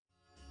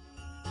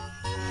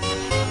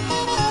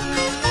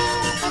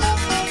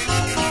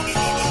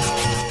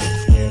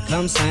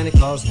comes Santa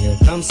Claus, here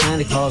comes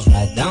Santa Claus,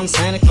 right down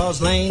Santa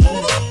Claus Lane.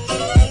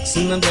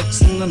 Vixen and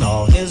Blitzen and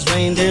all his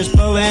reindeers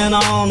pulling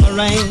on the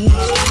reins.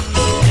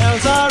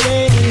 Bells are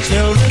ringing,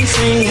 children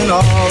singing,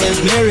 all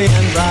is merry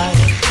and bright.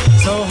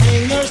 So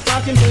hang your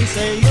stockings and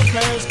say your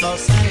prayers,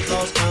 'cause Santa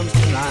Claus comes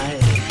tonight.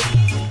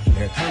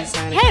 Here comes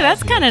Santa Claus. Hey,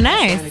 that's kind of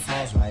nice.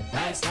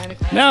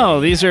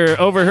 No, these are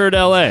Overheard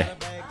LA.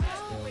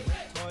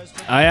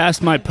 I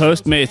asked my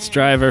Postmates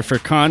driver for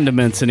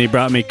condiments, and he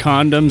brought me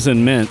condoms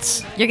and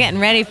mints. You're getting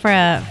ready for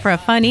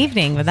a fun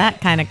evening with that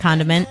kind of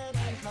condiment.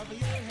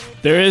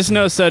 There is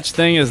no such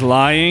thing as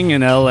lying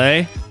in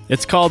LA.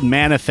 It's called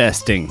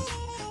manifesting.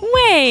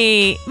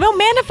 Wait, well,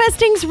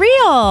 manifesting's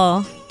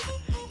real.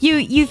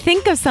 You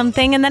think of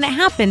something and then it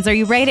happens, or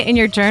you write it in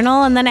your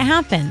journal and then it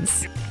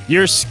happens.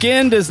 Your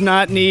skin does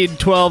not need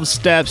 12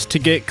 steps to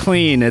get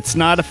clean. It's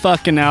not a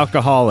fucking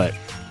alcoholic.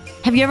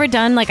 Have you ever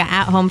done like an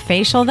at-home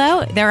facial,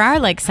 though? There are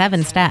like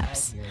 7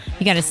 steps.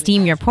 You got to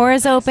steam your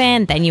pores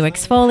open, then you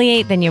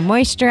exfoliate, then you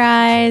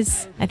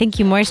moisturize. I think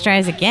you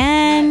moisturize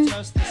again.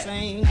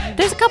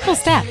 There's a couple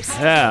steps.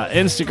 Yeah,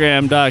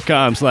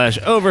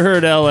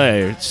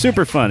 Instagram.com/overheardLA.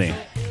 Super funny.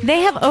 They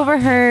have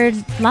overheard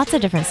lots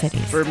of different cities.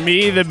 For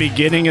me, the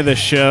beginning of the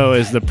show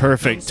is the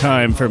perfect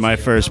time for my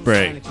first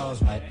break.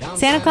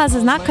 Santa Claus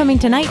is not coming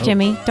tonight,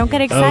 Jimmy. Don't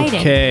get excited.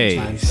 Okay,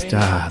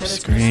 stop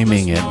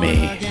screaming at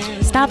me.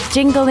 Stop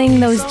jingling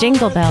those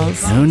jingle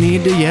bells. No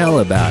need to yell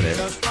about it.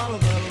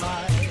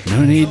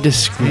 No need to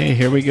scream.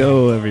 Here we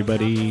go,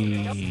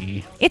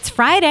 everybody. It's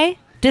Friday,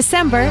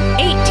 December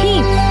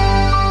 18th.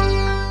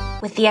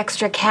 With the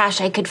extra cash,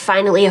 I could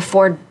finally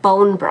afford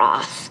bone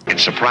broth.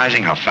 It's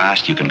surprising how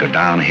fast you can go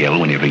downhill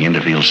when you begin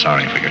to feel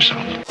sorry for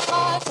yourself.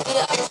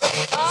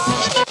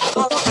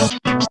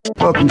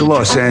 Welcome to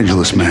Los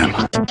Angeles, ma'am.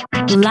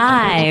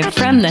 Live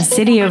from the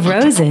City of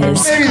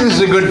Roses. Maybe this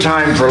is a good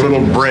time for a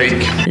little break.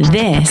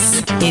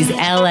 This is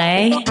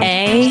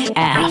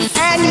LAAF.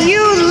 And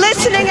you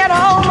listening at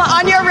home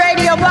on your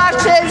radio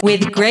boxes.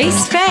 With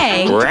Grace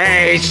Faye.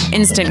 Grace!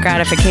 Instant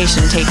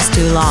gratification takes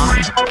too long.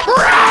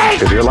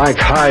 If you like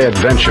high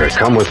adventure,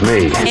 come with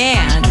me.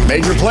 And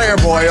Major Player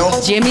Boyle.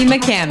 Jimmy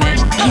McCammon.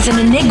 He's an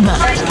enigma,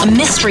 a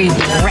mystery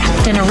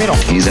wrapped in a riddle.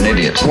 He's an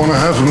idiot.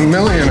 $1.5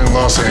 million in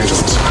Los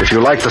Angeles. If you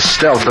like the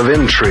stealth of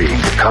intrigue,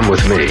 come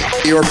with me.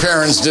 Your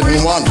parents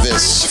didn't want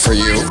this for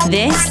you.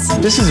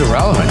 This is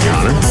irrelevant, Your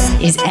Honor.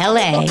 is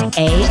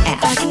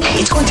LAAF.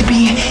 It's going to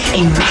be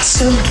a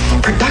massive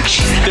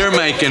production. They're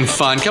making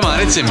fun. Come on,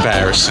 it's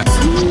embarrassing.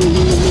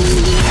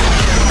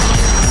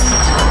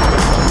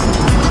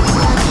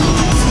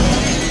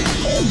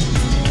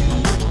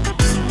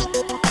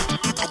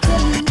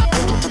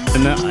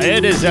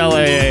 It is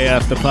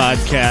LAAF, the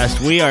podcast.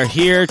 We are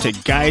here to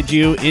guide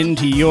you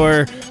into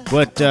your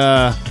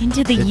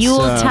into the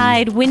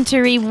Yuletide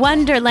wintry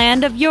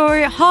wonderland of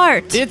your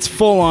heart. It's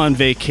full-on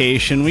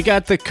vacation. We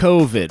got the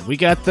COVID. We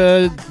got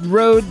the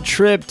road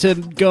trip to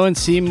go and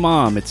see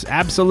Mom. It's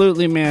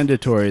absolutely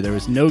mandatory. There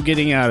was no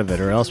getting out of it,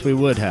 or else we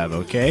would have,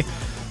 okay?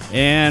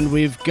 And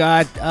we've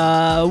got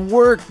a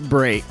work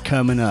break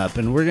coming up,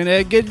 and we're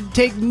gonna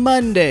take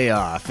Monday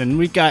off, and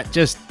we got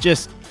just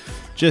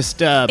it's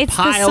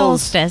piles. the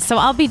solstice, so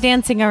I'll be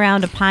dancing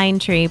around a pine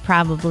tree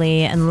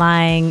probably and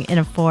lying in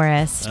a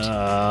forest,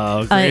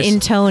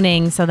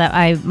 intoning so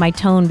that my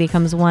tone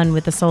becomes one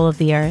with the soul of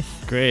the earth.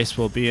 Grace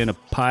will be in a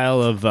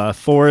pile of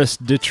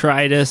forest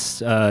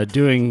detritus,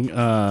 doing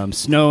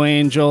snow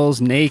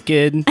angels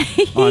naked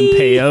on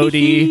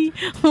peyote.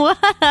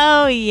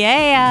 Whoa,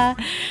 yeah.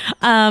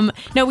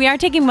 No, we are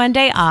taking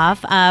Monday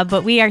off,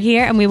 but we are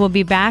here and we will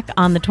be back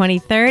on the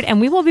 23rd,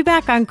 and we will be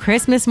back on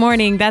Christmas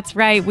morning. That's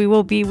right. We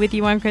will be with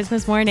you on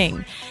Christmas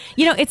morning.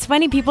 You know, it's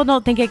funny, people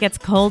don't think it gets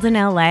cold in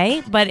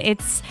LA, but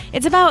it's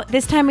about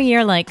this time of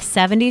year, like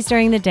 70s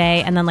during the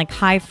day and then like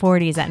high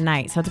 40s at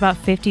night. So it's about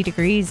 50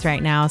 degrees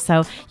right now.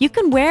 So you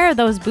can wear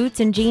those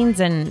boots and jeans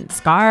and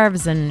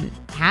scarves and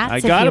hats. I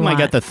got them. I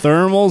got the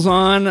thermals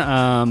on.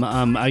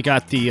 I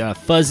got the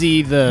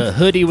the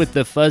hoodie with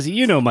the fuzzy.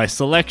 You know, my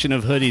selection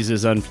of hoodies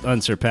is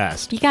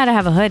unsurpassed. You got to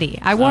have a hoodie.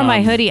 I wore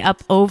my hoodie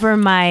up over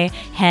my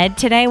head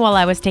today while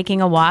I was taking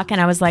a walk, and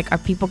I was like, are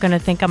people going to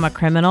think I'm a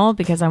criminal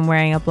because I'm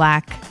wearing a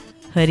black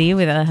hoodie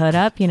with a hood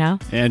up, you know?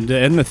 And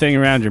the thing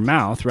around your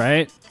mouth,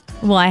 right?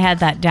 Well, I had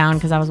that down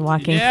because I was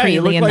walking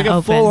freely in the open. You look like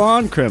a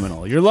full-on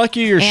criminal. You're lucky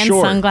you're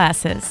short. And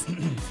sunglasses.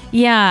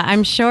 Yeah,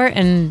 I'm short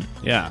and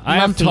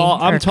I'm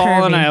tall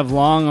and I have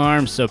long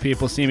arms, so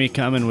people see me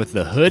coming with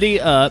the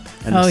hoodie up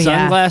and the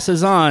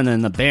sunglasses on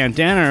and the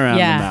bandana around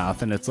the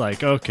mouth, and it's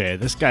like, okay,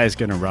 this guy's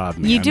gonna rob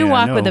me. You do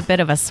walk with a bit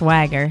of a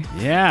swagger.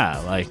 Yeah,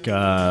 like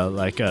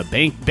a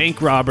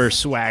bank robber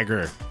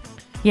swagger.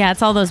 Yeah,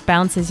 it's all those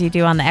bounces you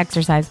do on the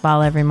exercise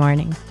ball every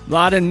morning. A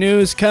lot of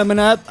news coming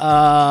up.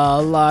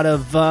 A lot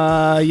of,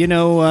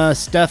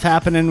 stuff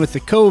happening with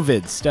the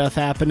COVID, stuff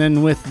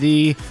happening with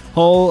the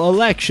whole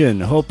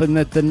election, hoping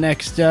that the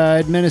next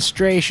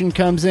administration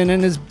comes in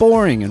and is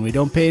boring and we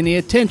don't pay any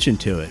attention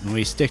to it and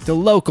we stick to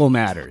local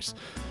matters.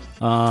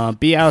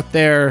 Be out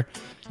there,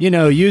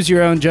 use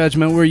your own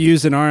judgment. We're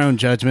using our own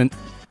judgment.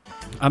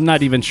 I'm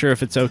not even sure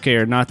if it's okay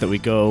or not that we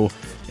go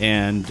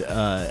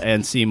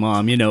and see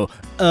Mom,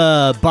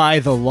 by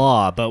the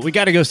law, but we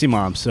got to go see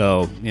Mom.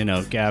 So,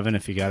 Gavin,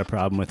 if you got a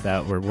problem with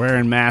that, we're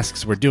wearing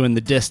masks, we're doing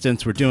the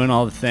distance, we're doing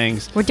all the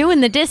things. We're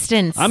doing the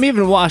distance. I'm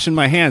even washing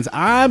my hands.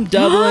 I'm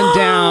doubling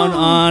down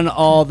on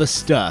all the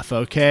stuff,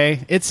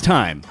 okay? It's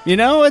time.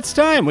 It's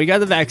time. We got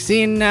the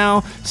vaccine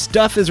now.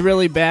 Stuff is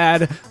really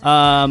bad.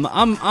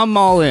 I'm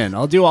all in.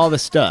 I'll do all the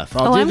stuff.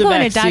 I'll do I'm the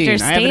going vaccine. to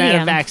Dodger I haven't had a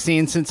Stadium.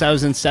 vaccine since I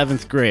was in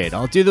 7th grade.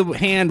 I'll do the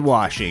hand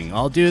washing.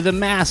 I'll do the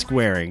mask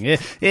wearing.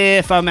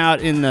 If I'm out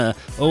in the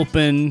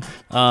open,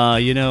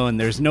 and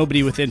there's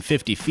nobody within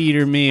 50 feet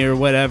of me or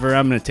whatever,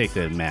 I'm going to take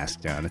the mask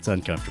down. It's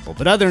uncomfortable.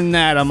 But other than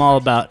that, I'm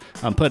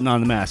putting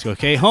on the mask,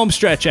 okay? Home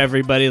stretch,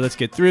 everybody. Let's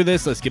get through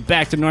this. Let's get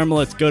back to normal.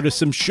 Let's go to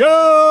some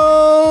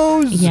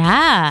shows.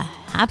 Yeah,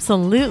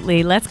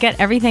 absolutely. Let's get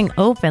everything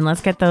open.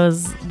 Let's get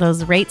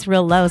those rates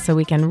real low so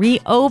we can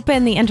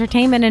reopen the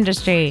entertainment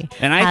industry.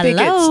 And I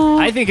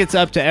think it's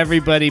up to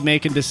everybody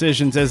making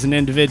decisions as an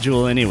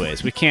individual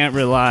anyways. We can't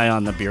rely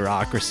on the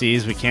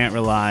bureaucracies. We can't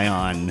rely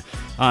on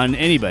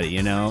anybody,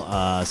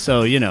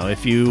 So,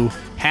 if you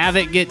have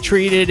it, get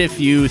treated. If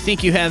you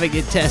think you have it,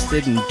 get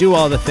tested and do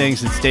all the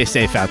things and stay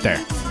safe out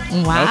there.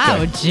 Wow,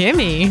 Okay.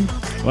 Jimmy.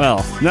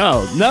 Well,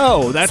 no,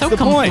 that's So the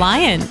point.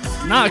 compliant.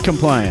 Not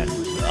compliant.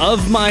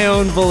 Of my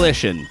own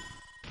volition.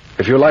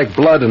 If you like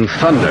blood and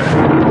thunder,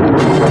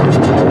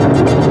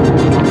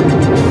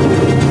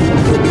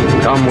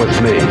 come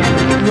with me.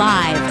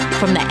 Live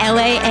from the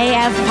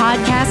LAAF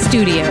podcast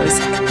studios,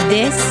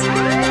 this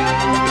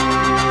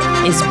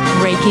is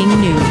breaking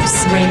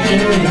news. Breaking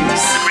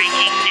news.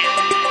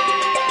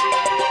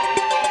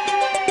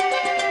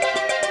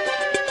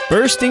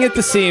 Bursting at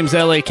the seams,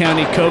 LA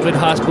County COVID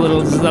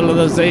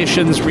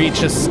hospitalizations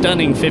reach a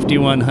stunning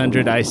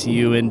 5,100.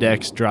 ICU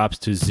index drops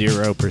to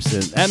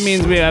 0%. That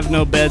means we have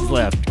no beds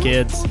left,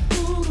 kids.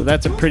 So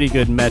that's a pretty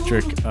good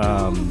metric,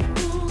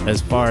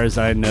 as far as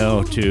I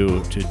know,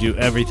 to do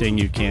everything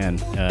you can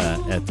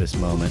at this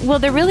moment. Well,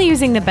 they're really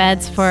using the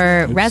beds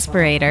for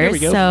respirators. There we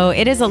go. So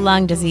it is a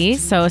lung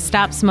disease. So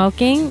stop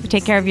smoking.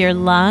 Take care of your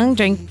lung.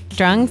 Drink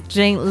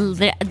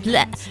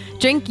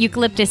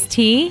eucalyptus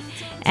tea.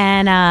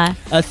 And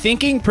a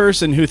thinking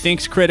person who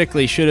thinks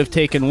critically should have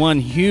taken one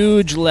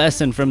huge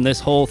lesson from this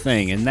whole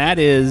thing, and that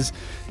is,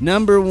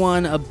 number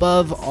one,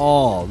 above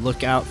all,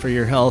 look out for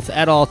your health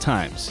at all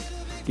times.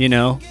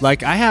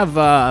 Like I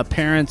have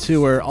parents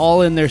who are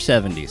all in their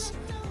 70s.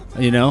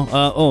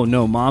 Oh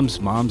no,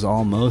 mom's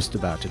almost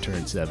about to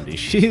turn 70.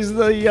 She's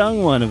the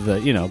young one of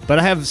the, but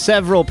I have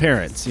several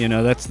parents.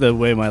 That's the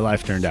way my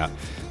life turned out.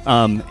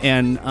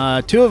 And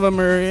two of them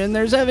are in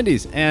their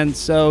 70s, and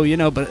so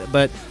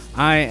but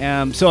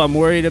I'm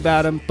worried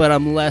about them, but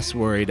I'm less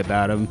worried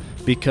about them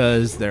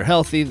because they're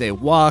healthy, they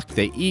walk,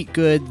 they eat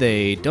good,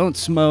 they don't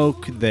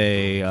smoke,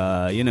 they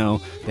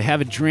they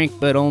have a drink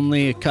but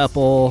only a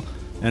couple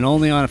and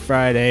only on a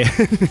Friday.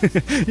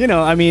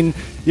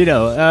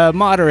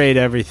 Moderate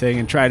everything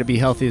and try to be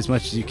healthy as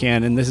much as you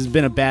can. And this has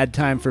been a bad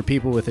time for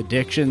people with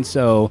addiction,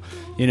 so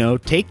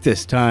take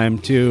this time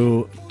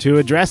to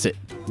address it.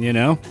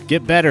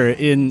 Get better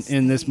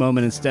in this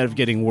moment instead of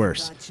getting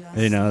worse.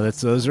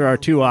 Those are our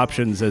two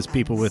options as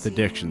people with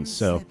addictions.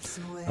 So,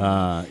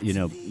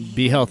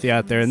 be healthy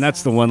out there. And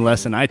that's the one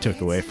lesson I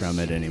took away from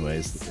it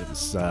anyways.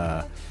 It's,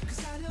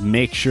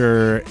 make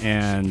sure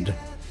and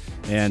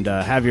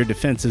have your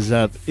defenses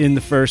up in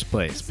the first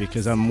place,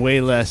 because I'm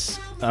way less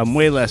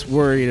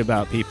worried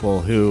about people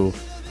who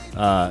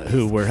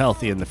were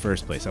healthy in the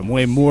first place. I'm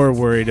way more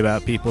worried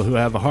about people who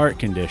have a heart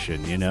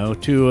condition.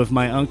 Two of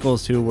my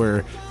uncles who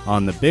were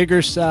on the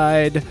bigger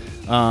side,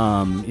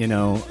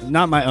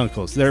 not my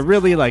uncles. They're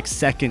really like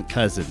second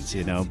cousins,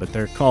 but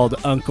they're called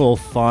uncle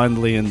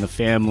fondly in the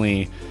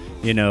family,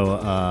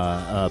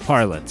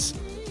 parlance.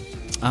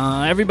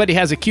 Everybody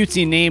has a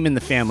cutesy name in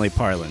the family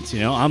parlance.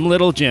 I'm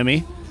Little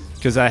Jimmy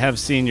because I have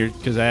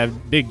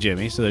Big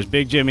Jimmy. So there's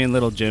Big Jimmy and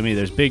Little Jimmy.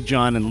 There's Big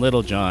John and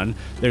Little John.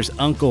 There's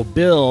Uncle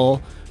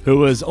Bill, who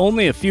was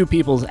only a few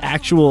people's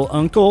actual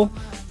uncle,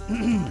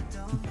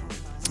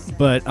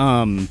 but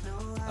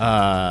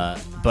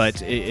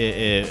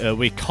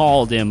we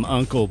called him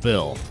Uncle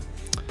Bill.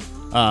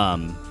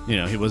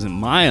 He wasn't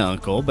my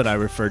uncle, but I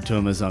referred to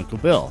him as Uncle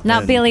Bill.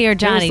 Not Billy or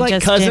Johnny, it was like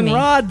just Cousin Jimmy.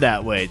 Rod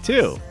that way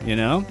too,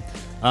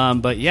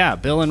 But yeah,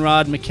 Bill and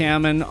Rod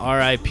McCammon,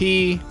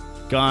 R.I.P.,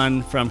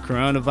 gone from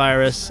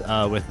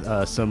coronavirus with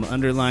some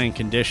underlying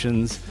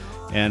conditions.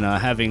 And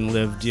having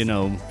lived,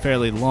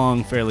 fairly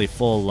long, fairly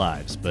full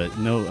lives, but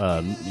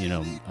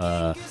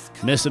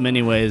miss them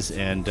anyways.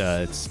 And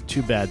it's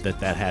too bad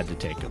that had to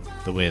take them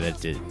the way that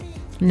it did.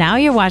 Now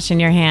you're washing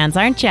your hands,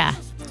 aren't ya?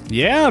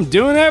 Yeah, I'm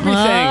doing everything,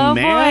 man.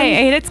 Boy.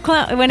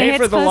 When it hits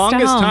for the close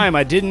longest to home. time,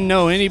 I didn't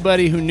know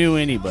anybody who knew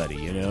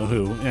anybody,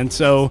 and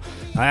so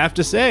I have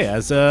to say,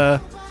 as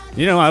a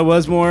I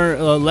was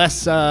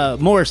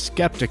more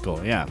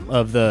skeptical,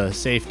 of the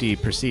safety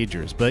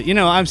procedures. But,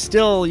 I'm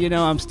still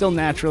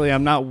naturally,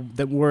 I'm not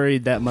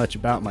worried that much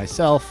about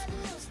myself.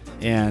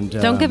 And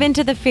don't give in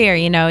to the fear.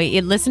 You know,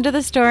 you listen to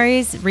the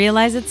stories,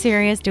 realize it's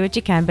serious, do what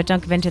you can, but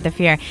don't give in to the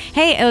fear.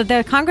 Hey,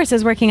 the Congress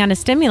is working on a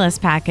stimulus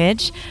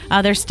package.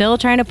 They're still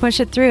trying to push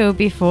it through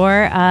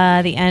before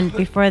the end,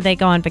 before they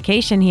go on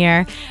vacation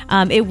here.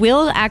 It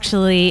will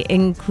actually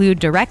include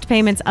direct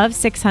payments of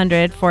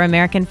 $600 for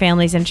American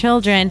families and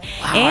children.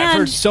 Wow, and I've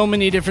heard so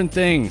many different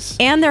things.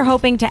 And they're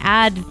hoping to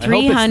add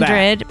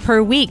 $300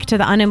 per week to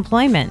the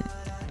unemployment.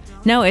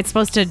 No, it's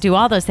supposed to do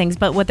all those things,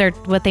 but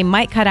what they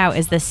might cut out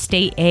is the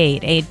state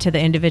aid to the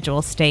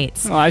individual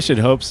states. Well, I should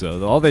hope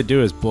so. All they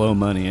do is blow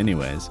money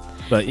anyways.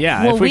 But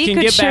yeah, well, if we can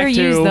get back to... we could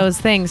sure use those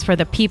things for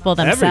the people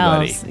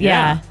themselves. Everybody.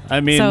 Yeah. I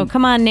mean... So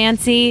come on,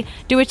 Nancy.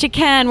 Do what you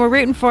can. We're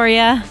rooting for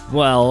you.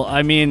 Well,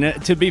 I mean,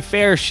 to be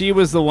fair, she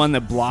was the one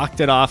that blocked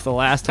it off the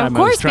last time.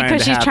 Of course, it was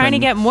because she's trying to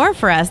get more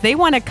for us. They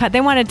want to cut.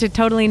 They wanted to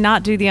totally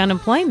not do the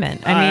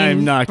unemployment. I mean,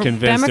 I'm not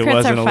convinced Democrats it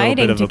wasn't are a little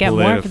fighting bit of to a get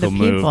more for the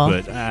political people.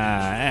 move,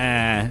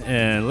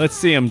 but let's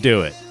see them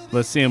do it.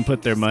 Let's see them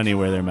put their money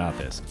where their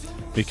mouth is.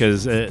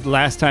 Because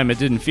last time it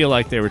didn't feel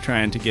like they were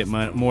trying to get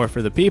more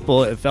for the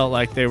people. It felt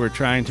like they were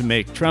trying to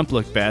make Trump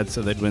look bad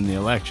so they'd win the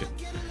election.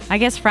 I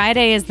guess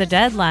Friday is the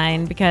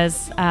deadline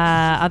because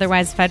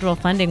otherwise federal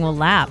funding will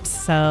lapse.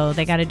 So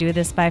they got to do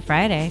this by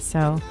Friday.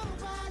 So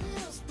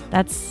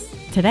that's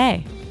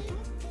today.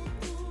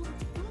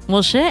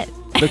 Well, shit.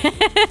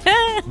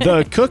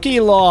 The cookie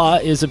law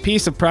is a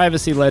piece of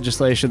privacy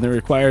legislation that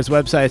requires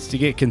websites to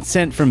get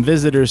consent from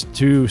visitors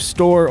to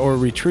store or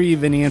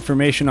retrieve any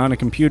information on a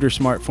computer,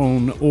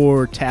 smartphone,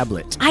 or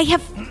tablet. I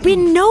have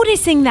been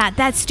noticing that.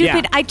 That's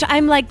stupid. Yeah.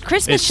 I'm like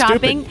Christmas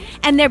shopping,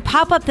 and they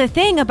pop up the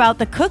thing about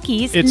the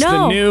cookies. It's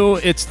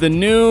the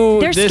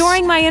new. They're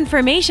storing my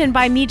information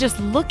by me just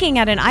looking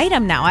at an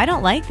item now. I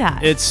don't like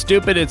that. It's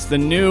stupid. It's the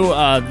new.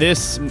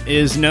 This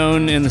is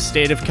known in the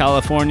state of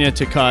California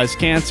to cause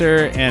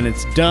cancer, and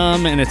it's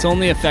dumb, and it's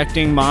only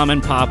affecting mom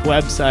and pop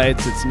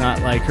websites. It's not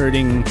like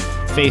hurting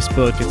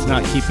Facebook. It's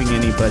not keeping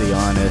anybody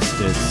honest.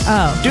 It's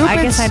stupid.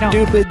 I guess I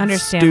don't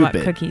understand what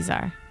cookies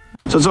are.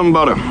 Said something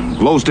about a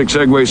glow-stick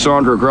Segway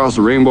saunter across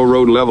the Rainbow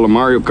Road level of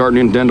Mario Kart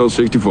and Nintendo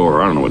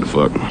 64. I don't know what the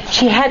fuck.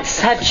 She had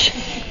such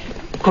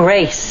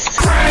grace.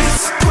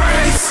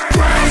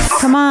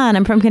 Come on,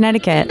 I'm from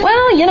Connecticut.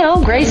 Well, you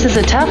know, grace is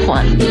a tough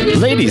one.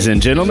 Ladies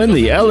and gentlemen,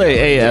 the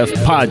LAAF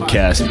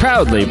podcast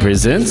proudly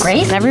presents...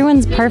 Grace?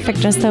 Everyone's perfect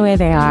just the way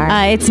they are.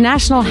 It's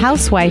National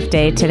Housewife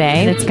Day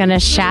today. It's going to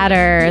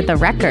shatter the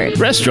record.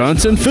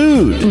 Restaurants and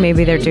food.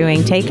 Maybe they're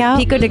doing takeout.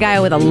 Pico de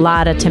Gallo with a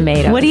lot of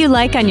tomatoes. What do you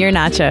like on your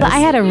nachos? I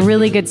had a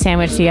really good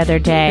sandwich the other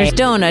day. There's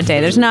donut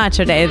day. There's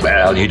nacho day.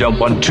 Well, you don't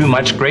want too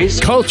much grace.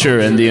 Culture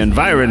and the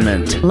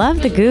environment.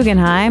 Love the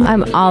Guggenheim.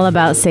 I'm all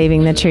about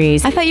saving the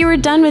trees. I thought you were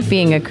done with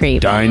being a creep.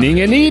 Dining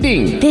and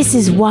eating. This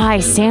is why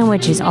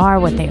sandwiches are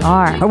what they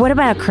are. Or what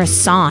about a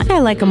croissant? I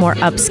like a more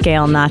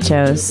upscale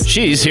nachos.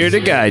 She's here to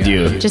guide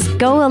you. Just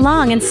go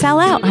along and sell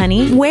out,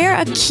 honey. Wear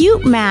a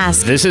cute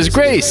mask. This is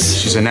Grace.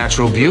 She's a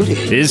natural beauty.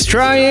 Is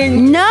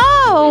trying.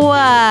 No!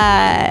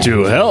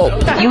 To help.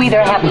 You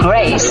either have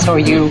grace or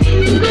you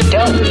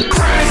don't.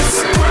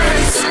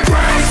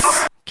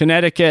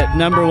 Connecticut,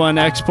 #1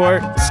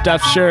 export,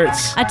 stuffed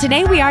shirts.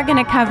 Today we are going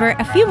to cover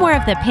a few more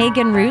of the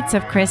pagan roots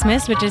of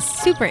Christmas, which is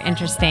super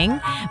interesting.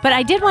 But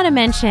I did want to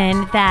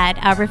mention that,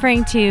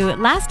 referring to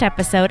last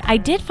episode, I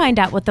did find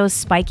out what those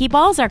spiky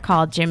balls are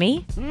called,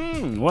 Jimmy.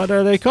 What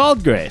are they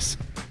called, Grace?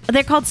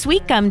 They're called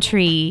sweet gum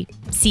tree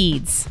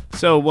seeds.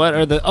 So what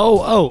are the...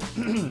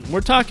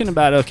 we're talking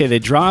about, okay, they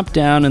drop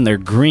down and they're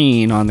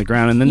green on the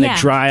ground, and then they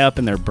dry up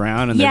and they're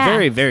brown, and they're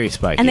very, very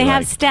spiky. And they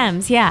have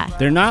stems,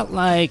 They're not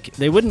like...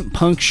 They wouldn't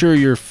puncture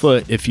your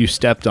foot if you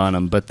stepped on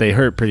them, but they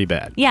hurt pretty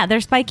bad. Yeah,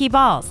 they're spiky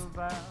balls.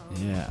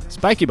 Yeah,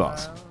 spiky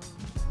balls.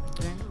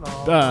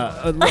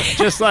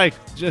 Just like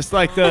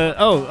the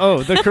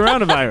the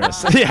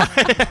coronavirus.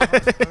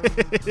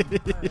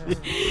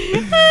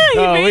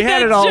 We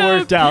had it all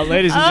worked out,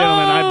 ladies and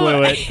gentlemen. I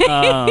blew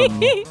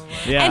it.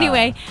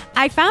 Anyway,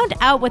 I found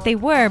out what they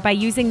were by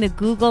using the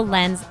Google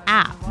Lens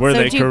app. Were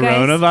they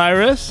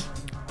coronavirus?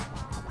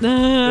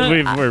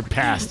 We're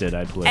past it.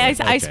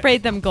 I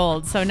sprayed them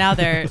gold, so now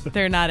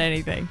they're not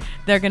anything.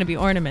 They're going to be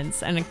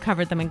ornaments, and I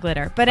covered them in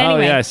glitter. But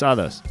anyway, I saw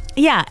those.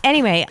 Yeah.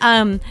 Anyway,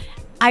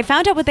 I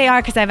found out what they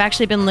are because I've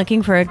actually been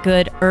looking for a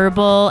good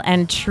herbal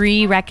and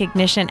tree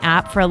recognition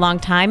app for a long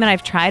time, and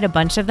I've tried a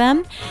bunch of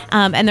them,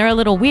 and they're a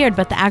little weird,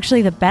 but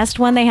actually the best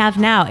one they have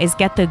now is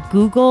get the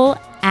Google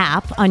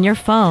app on your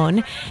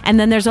phone, and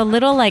then there's a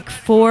little like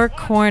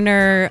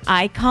 4-corner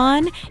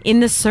icon in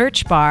the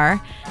search bar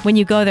when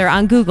you go there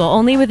on Google,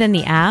 only within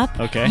the app.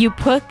 Okay. You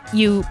put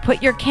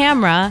your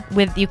camera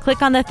you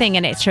click on the thing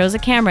and it shows a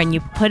camera, and you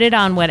put it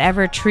on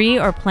whatever tree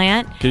or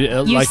plant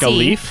you see. A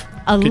leaf?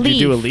 Could you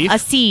do a leaf? A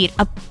seed,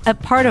 a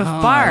part of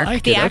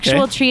bark, the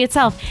actual tree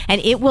itself,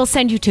 and it will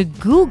send you to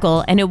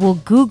Google, and it will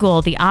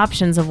Google the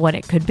options of what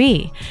it could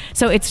be.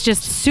 So it's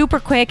just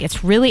super quick,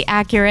 it's really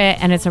accurate,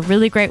 and it's a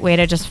really great way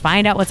to just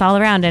find out what's all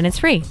around, and it's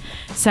free.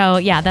 So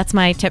yeah, that's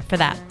my tip for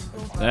that.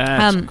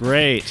 That's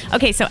great.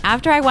 Okay, so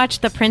after I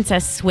watched The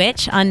Princess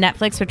Switch on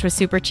Netflix, which was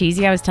super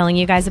cheesy, I was telling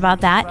you guys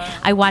about that,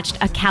 I watched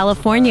A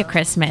California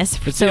Christmas.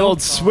 It's the old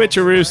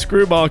switcheroo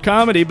screwball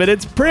comedy, but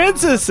it's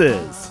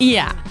princesses.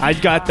 Yeah. I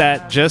got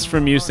that just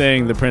from you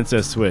saying The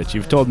Princess Switch.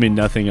 You've told me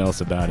nothing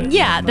else about it.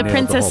 Yeah, the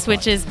princess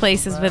switches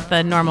places with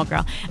the normal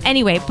girl.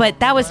 Anyway, but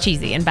that was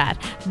cheesy and bad.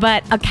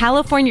 But A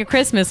California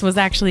Christmas was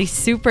actually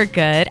super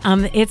good.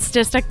 It's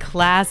just a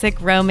classic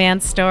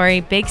romance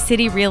story. Big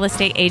city real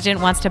estate agent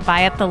wants to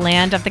buy up the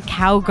land of the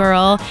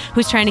cowgirl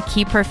who's trying to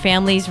keep her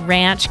family's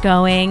ranch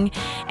going.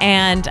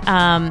 And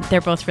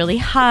they're both really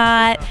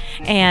hot.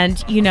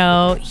 And, you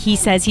know, he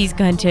says he's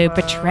going to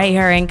betray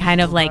her and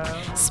kind of like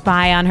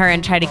spy on her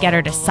and try to get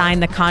her to sign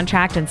the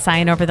contract and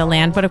sign over the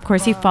land. But of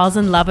course, he falls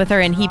in love with her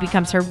and he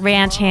becomes her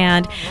ranch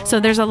hand. So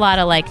there's a lot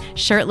of like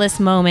shirtless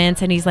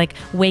moments, and he's like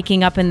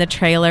waking up in the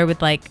trailer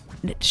with like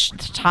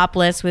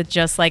topless with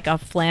just like a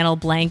flannel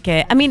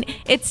blanket. I mean,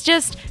 it's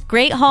just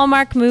great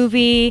Hallmark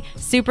movie,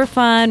 super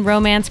fun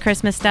romance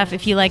Christmas stuff.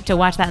 If you like to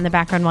watch that in the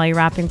background while you're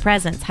wrapping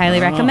presents, highly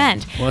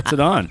recommend. What's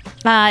it on?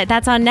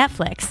 That's on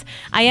Netflix.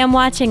 I am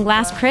watching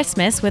Last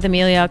Christmas with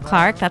Emilia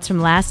Clarke. That's from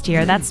last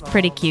year. That's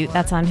pretty cute.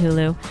 That's on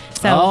Hulu.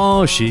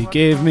 So she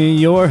gave me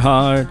your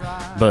heart,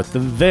 but the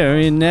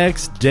very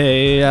next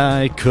day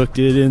I cooked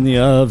it in the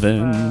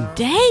oven.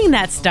 Dang,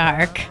 that's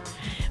dark.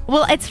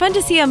 Well, it's fun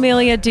to see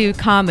Amelia do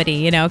comedy,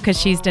 you know, because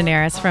she's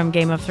Daenerys from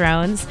Game of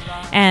Thrones.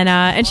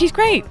 And she's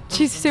great.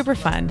 She's super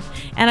fun.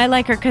 And I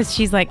like her because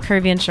she's like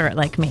curvy and short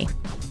like me.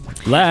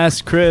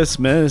 Last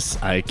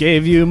Christmas, I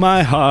gave you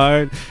my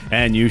heart,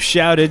 and you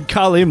shouted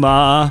Kali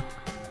Ma.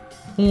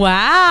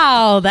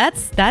 Wow,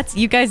 that's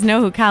you guys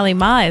know who Kali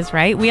Ma is,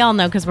 right? We all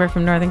know because we're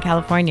from Northern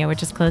California,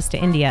 which is close to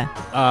India.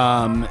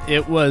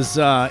 It was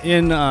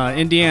in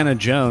Indiana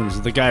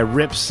Jones. The guy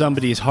rips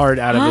somebody's heart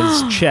out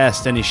of his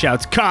chest and he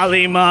shouts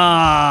Kali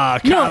Ma,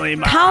 Kali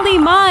Ma. Kali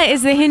Ma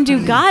is the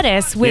Hindu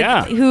goddess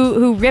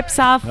who rips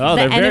off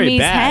the enemy's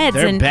heads.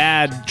 They're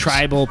bad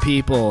tribal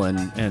people,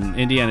 and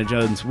Indiana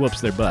Jones whoops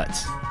their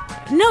butts.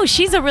 No,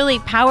 she's a really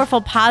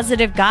powerful,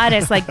 positive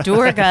goddess like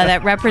Durga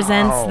that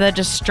represents the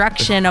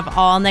destruction of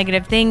all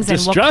negative things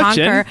and will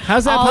conquer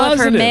all of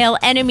her male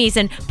enemies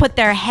and put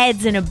their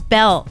heads in a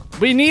belt.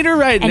 We need her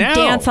right now. And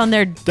dance on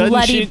their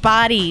bloody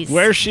bodies.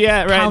 Where's she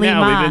at right Kali now?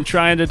 Ma. We've been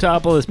trying to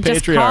topple this patriarchy.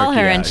 Just call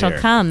her and she'll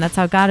come. That's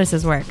how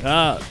goddesses work.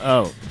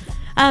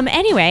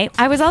 Anyway,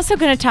 I was also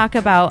going to talk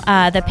about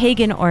the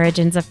pagan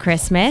origins of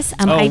Christmas.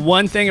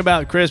 One thing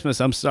about Christmas,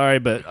 I'm sorry,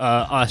 but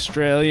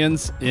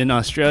Australians in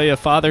Australia,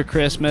 Father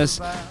Christmas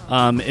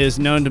is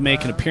known to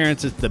make an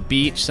appearance at the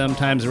beach,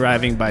 sometimes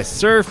arriving by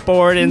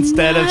surfboard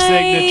instead of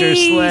signature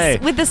sleigh.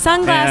 With the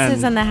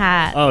sunglasses and the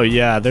hat. Oh,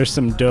 yeah. There's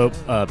some dope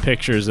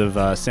pictures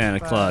of Santa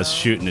Claus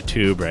shooting a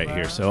tube right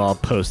here, so I'll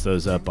post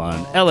those up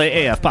on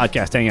LAAF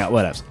Podcast Hangout.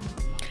 What else?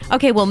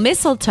 Okay, well,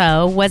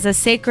 mistletoe was a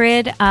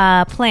sacred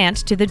plant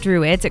to the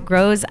Druids. It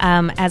grows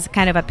as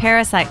kind of a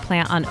parasite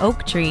plant on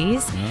oak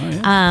trees.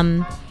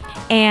 And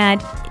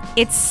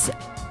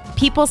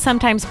people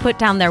sometimes put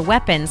down their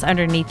weapons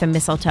underneath the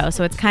mistletoe,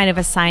 so it's kind of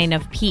a sign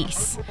of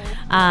peace.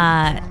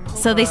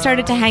 So they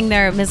started to hang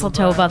their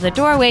mistletoe above the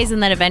doorways,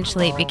 and then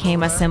eventually it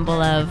became a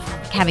symbol of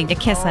having to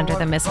kiss under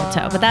the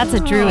mistletoe. But that's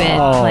a Druid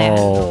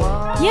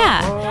plant.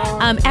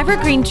 Yeah.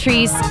 Evergreen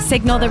trees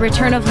signal the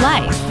return of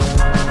life.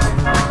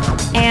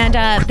 And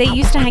they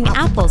used to hang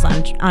apples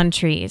on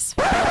trees.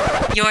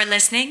 You're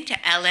listening to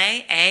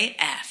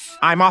LAAF.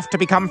 I'm off to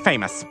become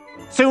famous.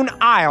 Soon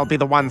I'll be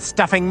the one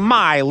stuffing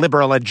my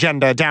liberal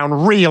agenda down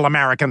real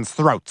Americans'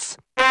 throats.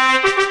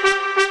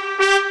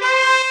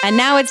 And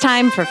now it's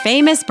time for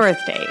famous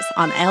birthdays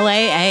on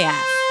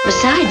LAAF.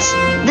 Besides,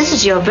 this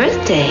is your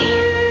birthday.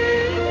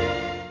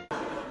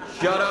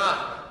 Shut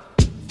up.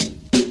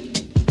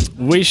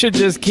 We should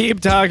just keep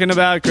talking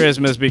about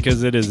Christmas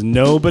because it is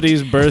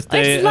nobody's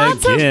birthday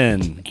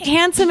again.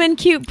 Handsome and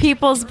cute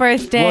people's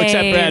birthdays. Well,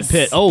 except Brad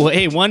Pitt. Oh,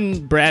 hey,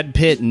 one Brad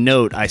Pitt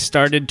note. I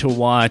started to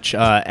watch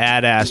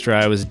Ad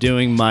Astra. I was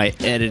doing my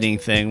editing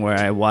thing where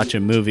I watch a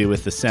movie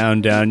with the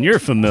sound down. You're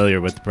familiar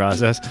with the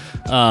process.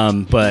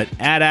 But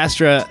Ad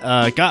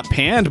Astra got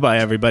panned by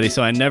everybody,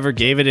 so I never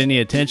gave it any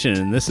attention.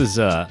 And this is,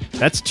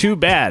 that's too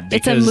bad.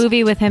 It's a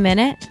movie with him in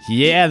it?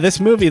 Yeah, this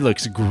movie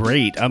looks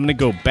great. I'm going to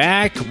go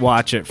back,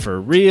 watch it for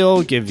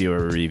real, give you a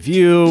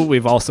review.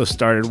 We've also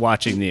started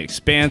watching The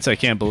Expanse. I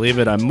can't believe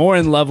it. I'm more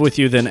in love with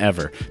you than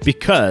ever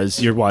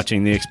because you're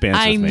watching The Expanse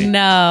with me. I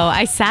know.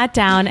 I sat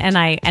down and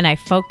I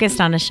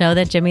focused on a show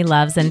that Jimmy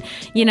loves. And,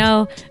 you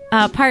know,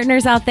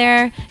 partners out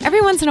there,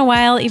 every once in a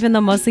while, even though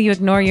mostly you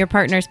ignore your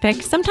partner's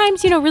pick,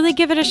 sometimes, you know, really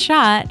give it a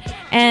shot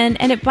and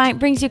it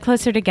brings you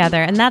closer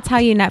together. And that's how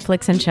you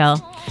Netflix and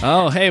chill.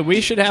 Oh, hey, we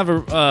should have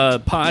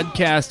a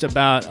podcast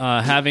about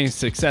having a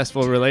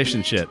successful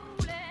relationship.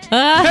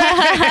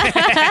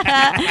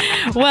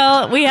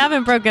 Well, we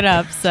haven't broken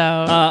up,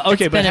 so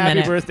okay, but happy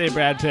minute. birthday,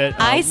 Brad Pitt.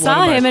 I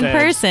saw him in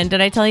person.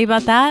 Did I tell you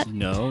about that?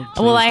 No.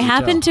 Well, I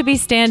happened to be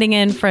standing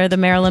in for the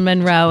Marilyn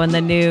Monroe and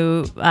the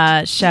new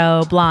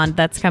show Blonde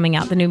that's coming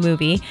out, the new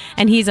movie,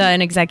 and he's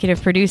an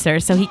executive producer.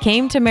 So he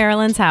came to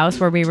Marilyn's house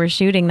where we were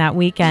shooting that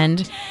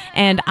weekend,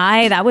 and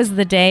that was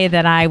the day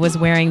that I was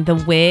wearing the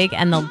wig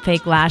and the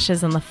fake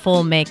lashes and the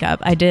full makeup.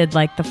 I did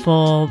like the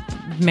full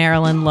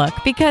Marilyn look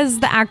because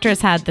the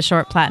actress had the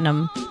short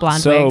platinum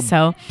blonde wig.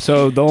 So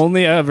the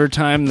only ever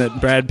time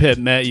that Brad Pitt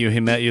met you, he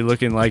met you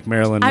looking like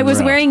Marilyn Monroe. I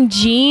was wearing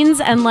jeans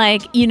and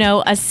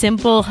a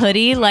simple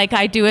hoodie like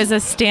I do as a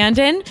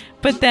stand-in.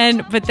 But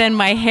then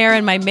my hair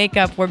and my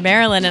makeup were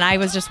Marilyn, and I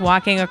was just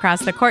walking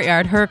across the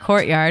courtyard, her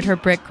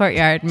brick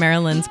courtyard,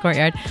 Marilyn's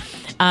courtyard.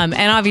 And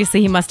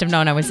obviously he must have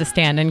known I was a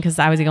stand-in because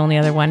I was the only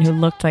other one who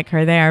looked like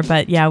her there.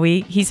 But yeah,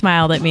 he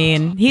smiled at me,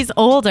 and he's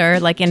older.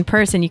 Like in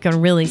person, you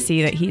can really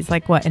see that he's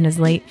in his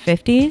late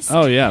 50s.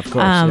 Oh yeah, of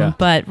course. Yeah.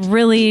 But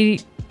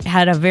really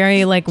had a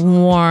very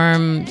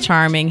warm,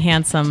 charming,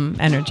 handsome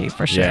energy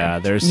for sure. Yeah,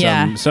 there's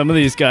some of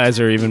these guys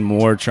are even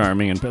more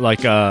charming and you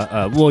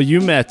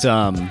met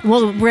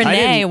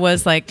Renee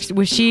was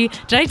she,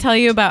 did I tell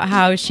you about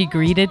how she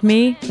greeted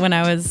me when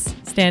I was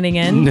standing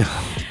in? No.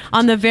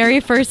 On the very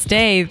first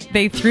day,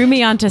 they threw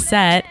me onto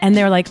set, and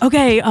they were like,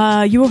 okay,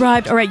 you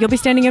arrived. All right, you'll be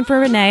standing in for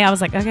Renee. I was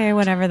like, okay,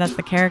 whatever, that's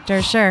the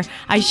character, sure.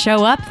 I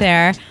show up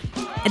there.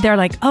 They're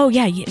like, oh,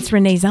 yeah, it's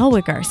Renee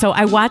Zellweger. So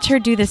I watch her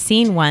do the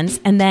scene once,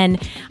 and then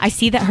I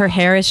see that her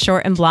hair is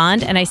short and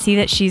blonde, and I see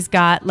that she's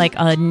got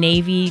a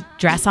navy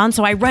dress on.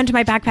 So I run to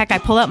my backpack. I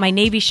pull out my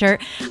navy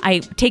shirt. I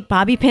take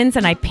bobby pins,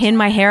 and I pin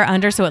my hair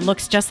under so it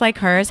looks just like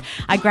hers.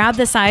 I grab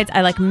the sides.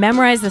 I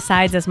memorize the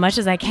sides as much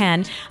as I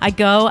can. I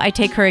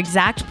take her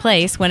exact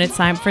place when it's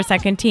time for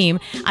second team.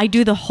 I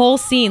do the whole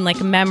scene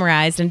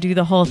memorized and do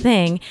the whole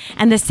thing.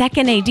 And the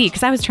second AD,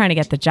 because I was trying to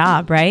get the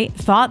job, right,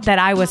 thought that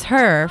I was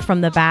her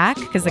from the back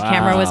because the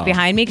camera was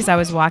behind me because I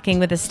was walking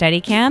with a steady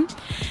cam.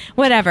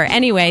 Whatever.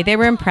 Anyway, they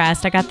were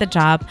impressed. I got the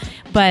job,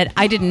 but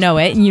I didn't know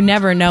it, and you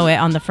never know it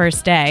on the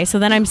first day. So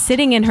then I'm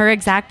sitting in her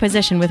exact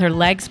position with her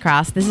legs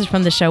crossed. This is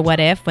from the show What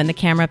If, when the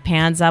camera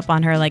pans up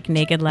on her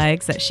naked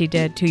legs that she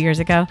did 2 years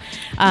ago.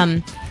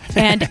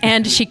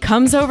 And she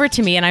comes over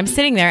to me, and I'm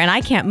sitting there, and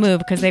I can't move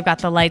because they've got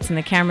the lights and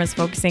the cameras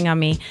focusing on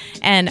me.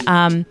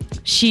 And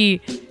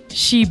she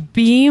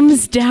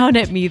beams down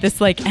at me,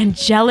 this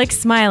angelic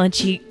smile, and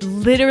she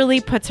literally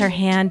puts her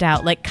hand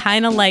out,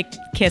 kind of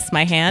kiss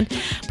my hand,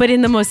 but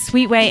in the most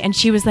sweet way. And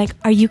she was like,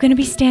 are you going to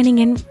be standing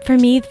in for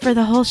me for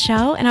the whole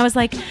show? And I was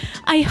like,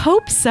 I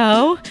hope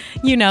so,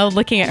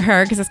 looking at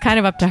her because it's kind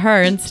of up to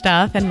her and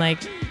stuff. And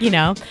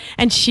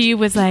and she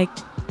was like,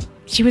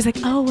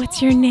 oh,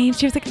 what's your name?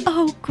 She was like,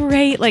 oh,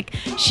 great.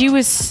 She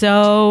was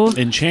so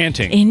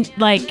enchanting,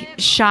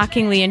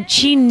 shockingly, and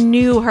she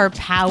knew her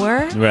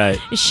power. Right.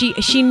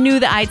 She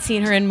knew that I'd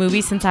seen her in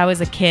movies since I was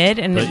a kid,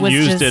 and but it was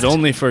used it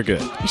only for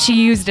good. She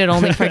used it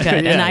only for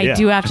good, and I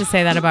do have to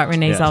say that about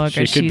Renee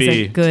Zellweger. She's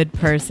a good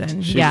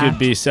person. She could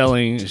be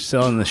selling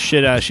the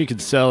shit out. She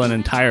could sell an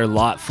entire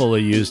lot full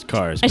of used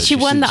cars. And she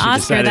won the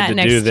Oscar that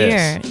next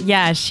year.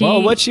 Yeah,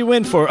 Well, what'd she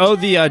win for? Oh,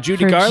 the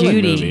Judy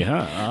Garland movie,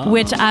 huh? Oh.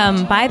 Which,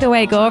 by the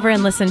way, go over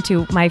and listen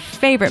to my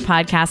favorite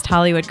podcast,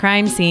 Hollywood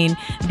Crime Scene.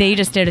 They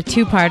just did a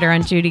 2-parter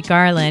on Judy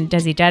Garland.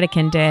 Desi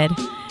Dedekin did.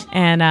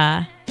 And,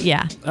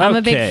 I'm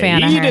a big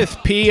fan of her. Edith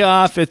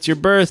Piaf, it's your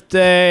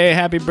birthday.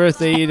 Happy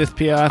birthday, Edith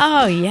Piaf.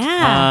 Oh,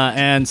 yeah.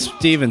 And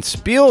Steven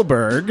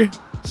Spielberg.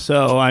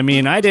 So,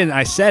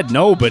 I said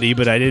nobody,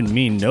 but I didn't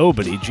mean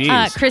nobody.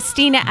 Jeez.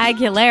 Christina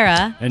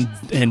Aguilera. And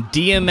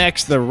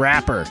DMX the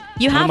rapper.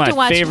 You have to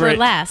watch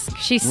Burlesque.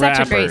 She's such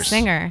a great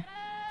singer.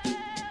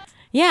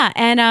 Yeah,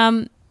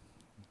 and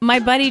my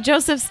buddy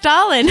Joseph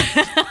Stalin.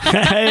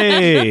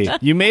 Hey,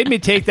 you made me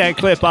take that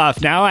clip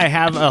off. Now I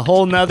have a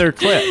whole nother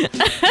clip.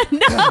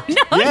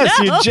 Yes,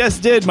 you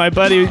just did, my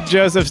buddy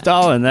Joseph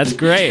Stalin. That's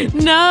great.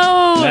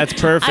 No. That's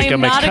perfect.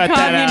 I'm going to cut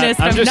that out.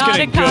 I'm just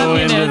going to go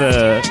into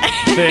the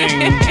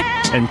thing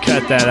and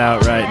cut that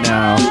out right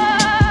now.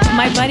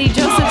 My buddy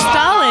Joseph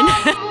Stalin.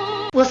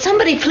 Will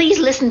somebody please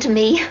listen to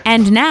me?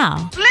 And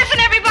now. Listen,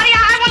 everybody,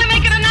 I want to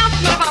make an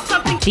announcement about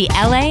something. The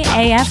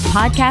LAAF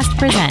podcast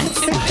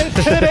presents.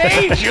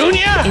 Today,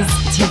 Junior? Is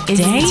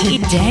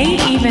today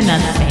even a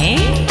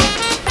thing?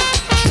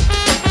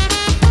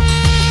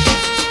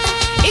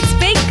 It's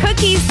Baked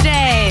Cookies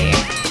Day.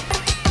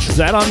 Is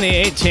that on the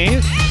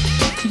 18th?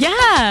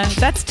 Yeah,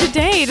 that's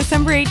today,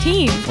 December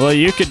 18th. Well,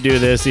 you could do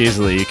this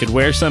easily. You could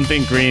wear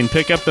something green,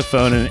 pick up the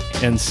phone,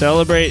 and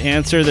celebrate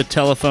Answer the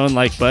Telephone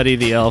like Buddy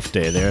the Elf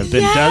Day. There have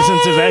been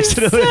dozens of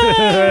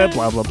accidents.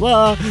 Blah, blah,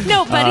 blah.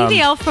 No, Buddy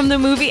the Elf from the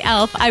movie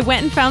Elf. I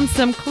went and found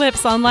some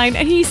clips online,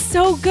 and he's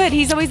so good.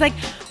 He's always like,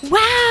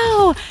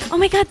 Wow. Oh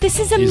my God, this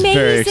is amazing. He's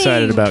very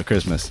excited about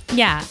Christmas.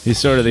 Yeah. He's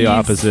sort of the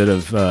opposite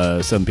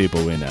of some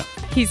people we know.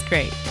 He's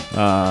great.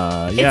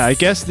 I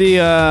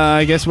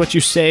guess what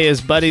you say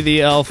is, Buddy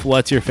the Elf,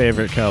 what's your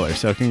favorite color?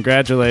 So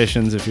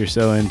congratulations if you're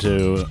so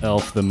into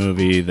Elf the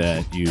movie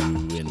that you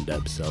end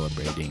up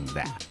celebrating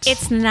that.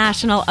 It's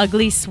National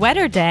Ugly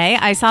Sweater Day.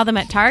 I saw them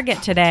at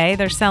Target today.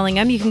 They're selling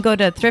them. You can go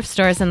to thrift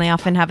stores and they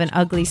often have an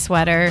ugly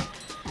sweater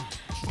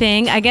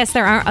thing. I guess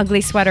there aren't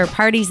ugly sweater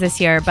parties this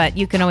year, but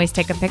you can always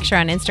take a picture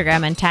on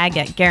Instagram and tag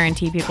it.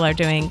 Guarantee people are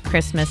doing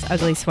Christmas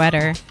ugly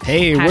sweater.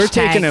 Hey,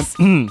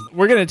 hashtags.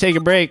 we're gonna take a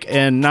break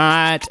and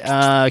not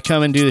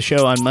come and do the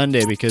show on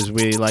Monday because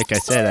like I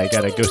said, I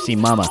gotta go see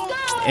Mama.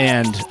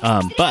 And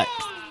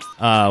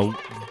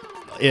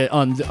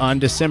on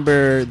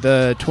December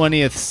the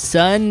 20th,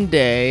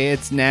 Sunday,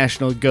 it's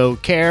National Go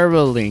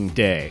Caroling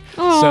Day.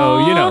 Aww.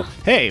 So,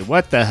 hey,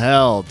 what the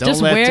hell?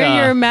 Just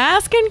wear your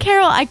mask and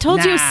carol. I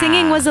told you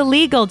singing was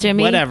illegal,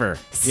 Jimmy. Whatever.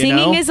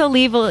 Singing is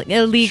illegal.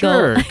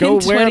 Sure. Go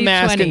wear a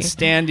mask 2020. and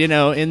stand,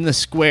 in the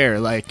square.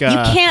 You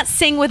can't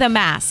sing with a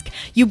mask.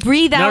 You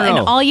breathe out and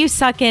all you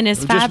suck in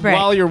is fabric.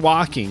 Just while you're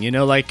walking,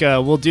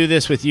 we'll do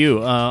this with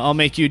you. I'll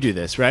make you do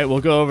this, right?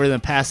 We'll go over to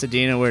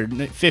Pasadena. We're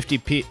 50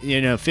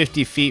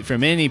 feet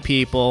from any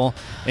people,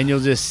 and you'll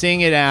just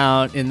sing it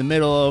out in the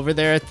middle over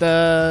there at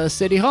the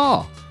City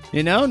Hall.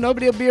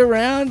 Nobody will be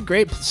around.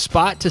 Great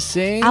spot to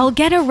sing. I'll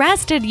get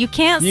arrested. You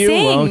can't sing. You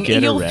won't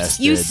get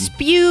arrested. You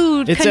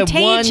spewed contagion.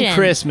 It's a one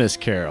Christmas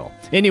carol.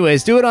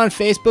 Anyways, do it on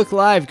Facebook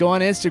Live. Go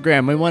on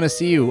Instagram. We want to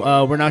see you.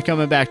 We're not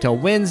coming back till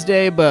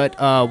Wednesday, but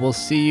we'll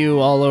see you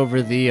all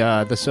over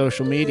the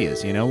social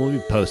medias. We'll be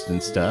posting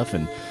stuff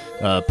and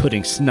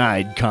putting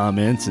snide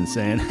comments and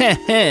saying,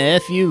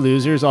 F you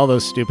losers, all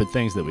those stupid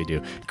things that we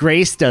do.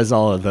 Grace does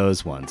all of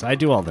those ones. I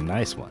do all the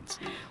nice ones.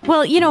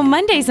 Well,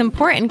 Monday's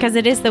important because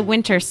it is the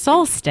winter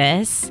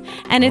solstice,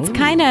 and it's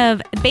kind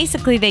of,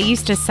 basically they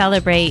used to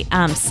celebrate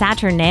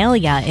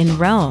Saturnalia in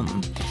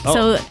Rome.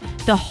 So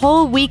the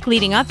whole week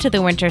leading up to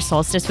the winter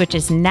solstice, which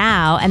is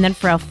now, and then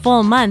for a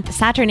full month,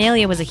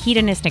 Saturnalia was a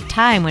hedonistic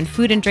time when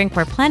food and drink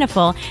were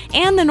plentiful,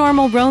 and the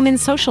normal Roman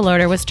social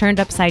order was turned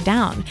upside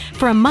down.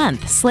 For a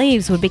month,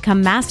 slaves would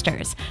become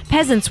masters.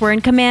 Peasants were in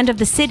command of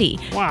the city.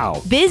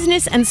 Wow.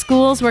 Business and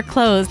schools were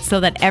closed so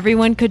that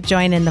everyone could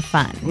join in the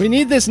fun. We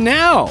need this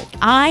now.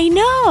 I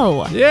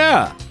know.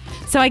 Yeah.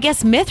 So I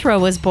guess Mithra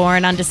was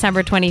born on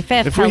December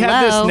 25th. If we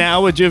had this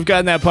now, would you have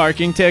gotten that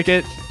parking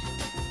ticket?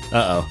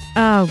 Uh-oh.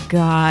 Oh,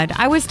 God.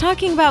 I was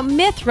talking about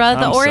Mithra,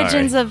 the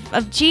origins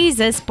of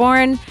Jesus,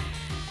 born,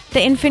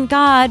 the infant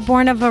God,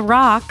 born of a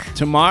rock.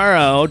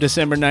 Tomorrow,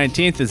 December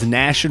 19th, is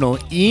National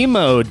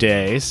Emo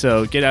Day,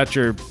 so get out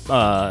your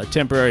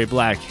temporary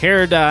black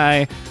hair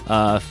dye,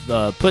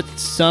 put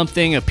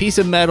a piece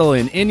of metal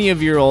in any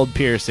of your old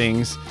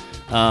piercings,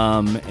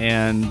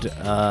 and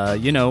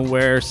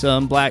wear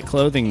some black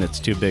clothing that's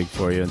too big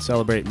for you and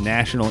celebrate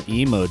National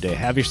Emo Day.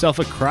 Have yourself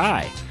a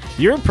cry.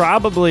 You're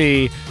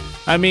probably...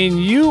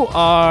 you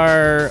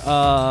are...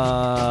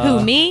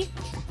 Who, me?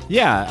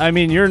 Yeah,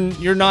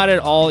 you're not at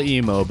all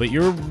emo, but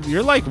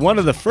you're like one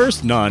of the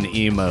first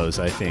non-emos,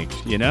 I think,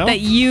 That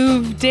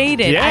you've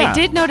dated. Yeah. I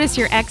did notice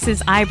your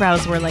ex's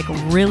eyebrows were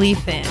really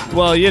thin.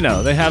 Well, they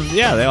all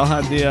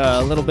have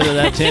the little bit of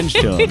that tinge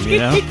to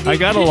them, I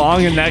got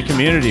along in that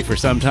community for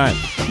some time.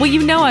 Well,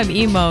 I'm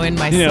emo in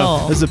my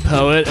soul. As a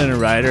poet and a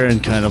writer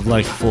and kind of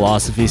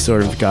philosophy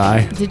sort of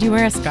guy. Did you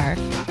wear a scarf?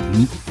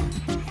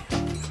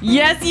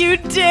 Yes, you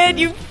did,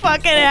 you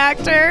fucking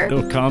actor.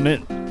 No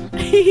comment.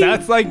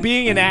 That's like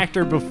being an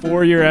actor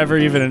before you're ever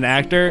even an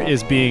actor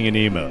is being an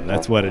emo.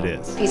 That's what it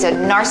is. He's a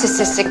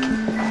narcissistic,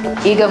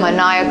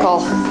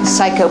 egomaniacal,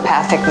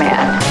 psychopathic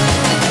man.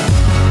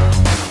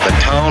 The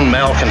town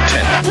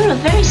malcontent. You're a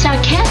very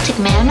sarcastic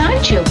man,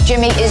 aren't you?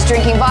 Jimmy is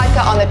drinking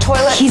vodka on the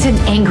toilet. He's an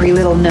angry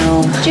little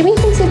gnome. Jimmy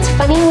thinks it's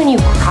funny when you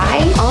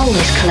cry.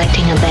 Always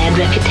collecting a bad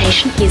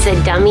reputation. He's a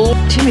dummy.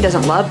 Jimmy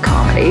doesn't love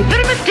comedy.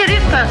 Very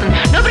mysterious person.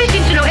 Nobody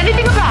seems to know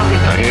anything about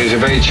him. He's a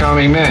very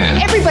charming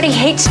man. Everybody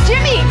hates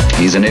Jimmy.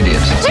 He's an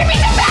idiot. Jimmy's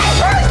a bad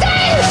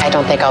person! I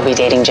don't think I'll be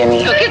dating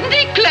Jimmy. Look, isn't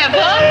he clever?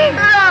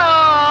 No!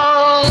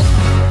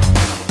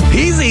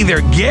 He's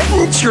either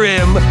getting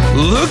trim,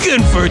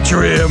 looking for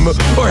trim,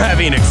 or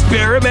having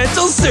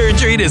experimental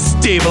surgery to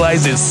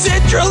stabilize his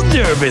central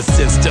nervous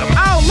system.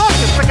 Oh, look,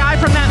 it's the guy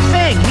from that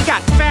thing. He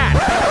got fat.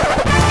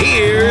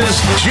 Here's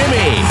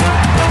Jimmy.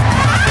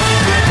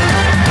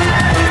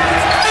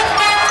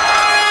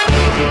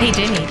 Hey,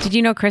 Jimmy, did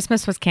you know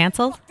Christmas was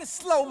canceled?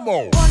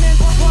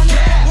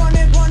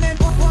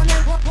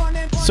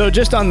 So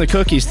just on the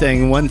cookies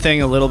thing, one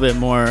thing a little bit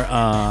more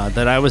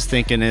that I was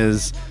thinking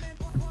is,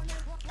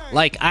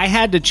 I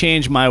had to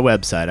change my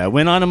website. I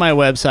went onto my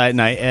website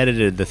and I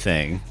edited the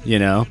thing,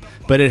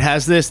 but it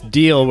has this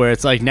deal where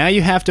it's now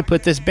you have to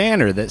put this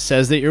banner that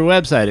says that your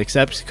website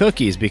accepts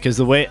cookies, because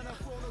the way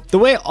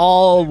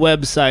all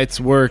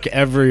websites work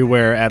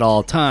everywhere at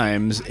all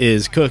times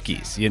is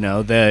cookies,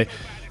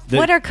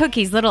 What are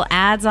cookies? Little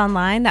ads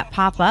online that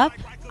pop up?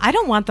 I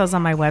don't want those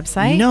on my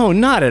website. No,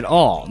 not at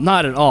all.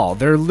 Not at all.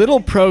 They're little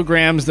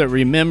programs that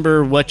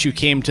remember what you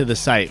came to the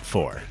site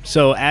for.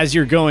 So as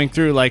you're going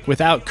through, like,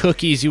 without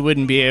cookies, you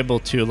wouldn't be able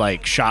to,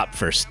 like, shop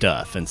for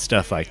stuff and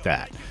stuff like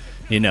that.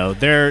 You know,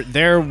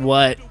 they're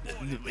what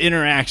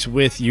interacts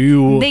with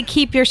you. They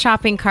keep your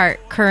shopping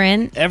cart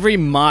current. Every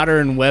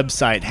modern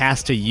website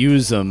has to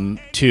use them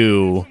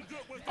to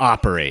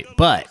operate,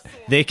 but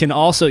they can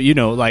also, you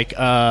know, like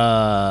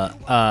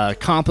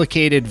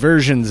complicated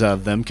versions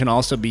of them can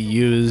also be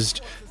used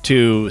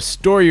to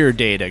store your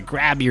data,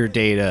 grab your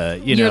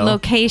data, your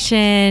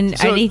location,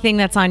 anything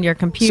that's on your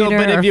computer.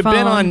 But have or you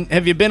phone.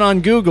 have you been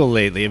on Google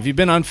lately? Have you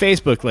been on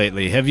Facebook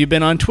lately? Have you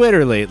been on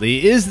Twitter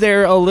lately? Is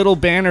there a little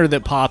banner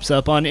that pops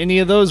up on any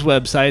of those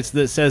websites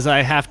that says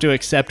I have to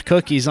accept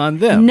cookies on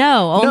them?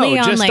 No, only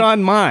on just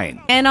on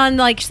mine. And on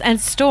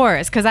and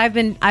stores, because I've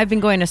been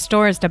going to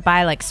stores to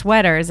buy like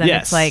sweaters, and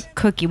Yes. it's like,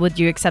 cookie, would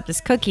you accept this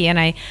cookie? And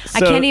I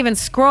can't even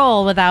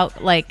scroll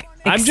without like.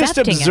 I'm just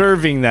accepting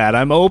observing that.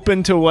 I'm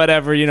open to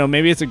whatever,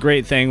 maybe it's a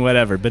great thing,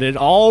 whatever. But it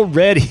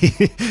already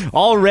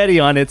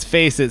on its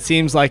face, it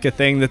seems like a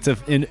thing that's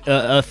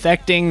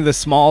affecting the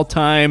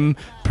small-time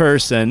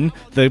person,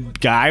 the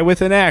guy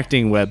with an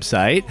acting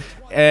website,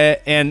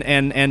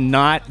 and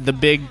not the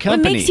big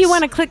companies. What makes you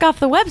want to click off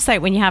the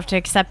website when you have to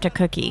accept a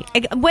cookie?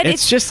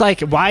 It's just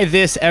like, why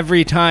this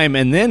every time?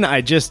 And then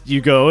you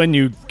go and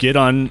you get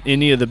on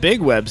any of the big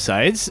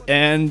websites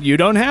and you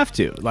don't have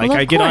to. Like, well,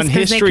 I get on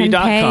history.com. They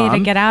can pay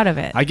to get out of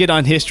it. I get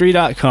on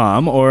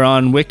history.com or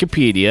on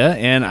Wikipedia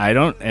and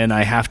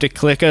I have to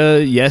click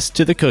a yes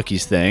to the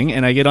cookies thing,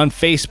 and I get on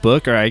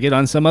Facebook or I get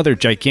on some other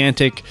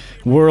gigantic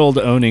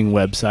world-owning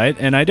website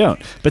and I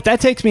don't. But that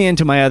takes me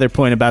into my other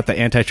point about the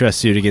antitrust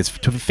suit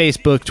against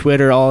Facebook,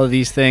 Twitter, all of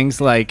these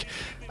things. Like,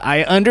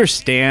 I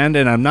understand,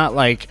 and I'm not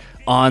like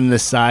on the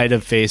side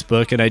of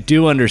Facebook, and I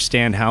do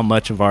understand how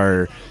much of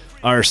our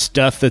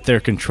stuff that they're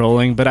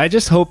controlling, but I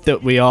just hope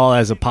that we all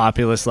as a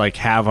populace like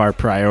have our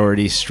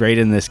priorities straight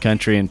in this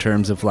country in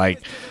terms of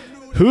like,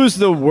 who's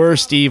the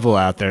worst evil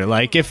out there?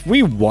 Like, if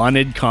we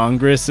wanted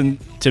Congress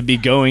to be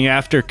going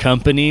after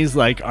companies,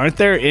 like, aren't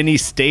there any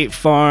State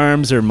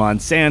Farms or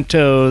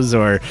Monsantos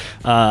or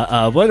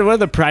what are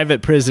the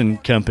private prison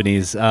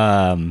companies?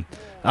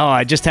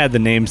 I just had the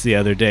names the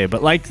other day,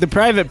 but like the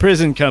private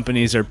prison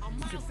companies are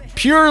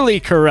purely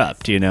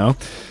corrupt,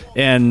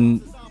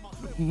 and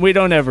we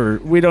don't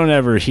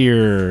ever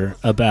hear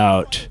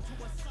about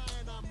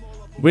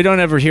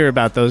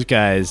those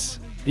guys,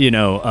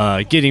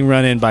 getting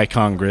run in by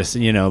Congress,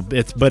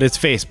 it's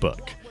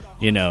Facebook,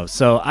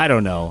 so I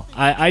don't know.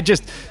 I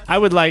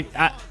would like,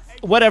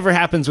 whatever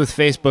happens with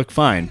Facebook,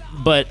 fine.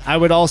 But I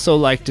would also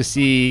like to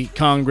see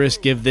Congress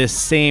give this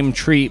same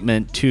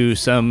treatment to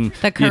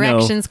the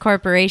Corrections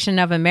Corporation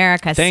of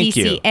America,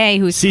 CCA,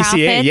 whose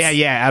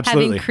profits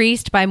have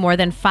increased by more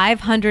than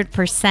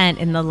 500%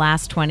 in the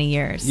last 20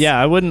 years. Yeah,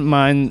 I wouldn't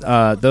mind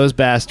those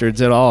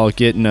bastards at all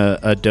getting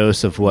a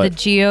dose of what? The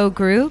Geo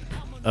Group?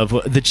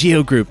 The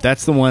Geo Group,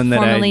 that's the one that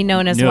formerly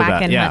known as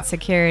Wackenhut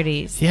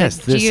Securities. Yes,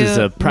 this is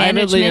a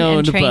privately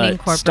owned but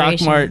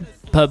stock market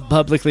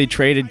publicly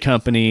traded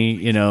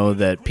company,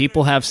 that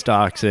people have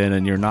stocks in,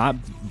 and you're not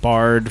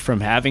barred from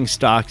having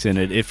stocks in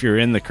it if you're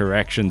in the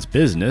corrections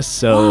business.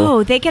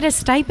 So they get a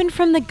stipend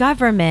from the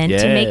government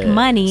to make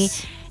money,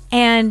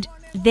 and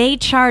they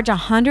charge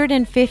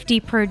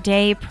 $150 per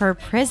day per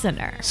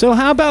prisoner. So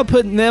how about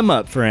putting them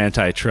up for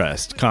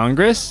antitrust,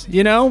 Congress?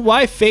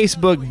 Why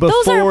Facebook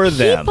before Those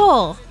are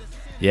people. them?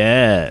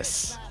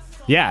 Yes.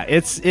 Yeah,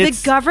 it's the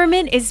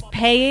government is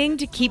paying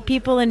to keep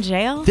people in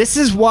jail. This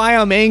is why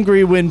I'm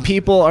angry when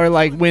people are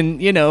like,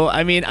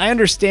 I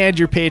understand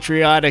you're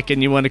patriotic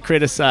and you want to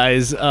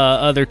criticize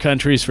other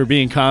countries for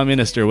being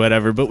communist or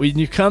whatever, but when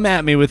you come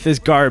at me with this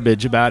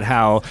garbage about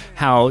how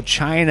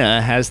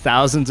China has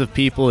thousands of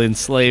people in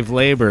slave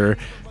labor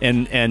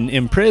and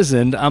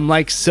imprisoned, I'm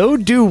like, so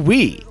do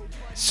we.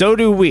 So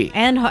do we.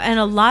 And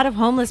a lot of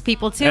homeless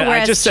people, too.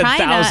 I just said China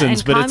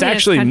thousands, but it's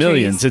actually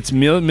millions. It's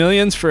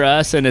millions for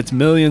us, and it's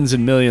millions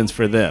and millions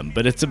for them.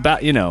 But it's about,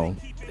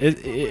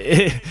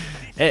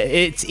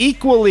 it's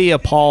equally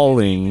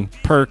appalling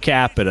per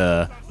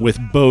capita with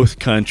both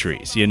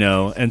countries,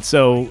 And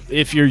so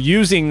if you're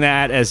using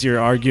that as your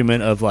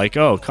argument of like,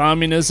 oh,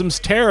 communism's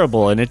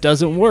terrible and it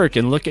doesn't work,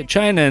 and look at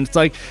China, and it's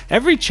like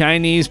every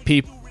Chinese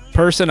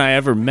person I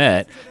ever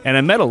met, and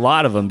I met a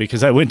lot of them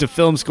because I went to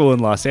film school in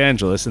Los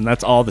Angeles, and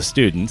that's all the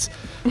students,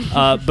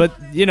 but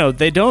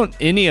they don't,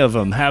 any of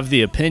them have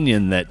the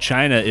opinion that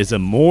China is a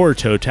more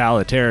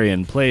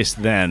totalitarian place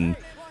than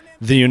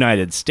the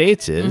United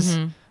States is.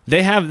 Mm-hmm.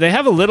 They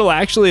have a little,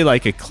 actually,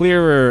 like a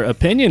clearer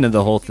opinion of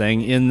the whole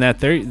thing, in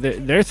that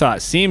their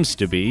thought seems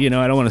to be, I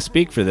don't want to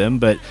speak for them,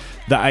 but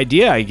the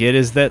idea I get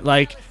is that,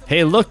 like,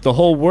 hey, look, the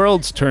whole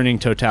world's turning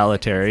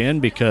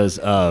totalitarian because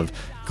of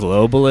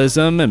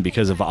globalism and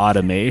because of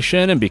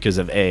automation and because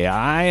of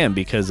AI and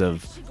because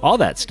of all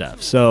that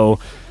stuff. So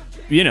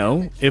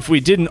if we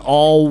didn't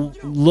all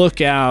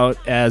look out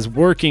as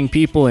working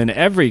people in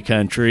every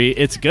country,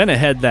 it's going to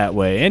head that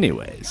way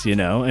anyways,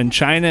 and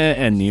China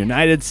and the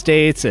United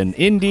States and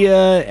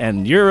India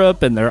and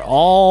Europe, and they're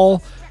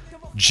all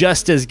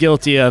just as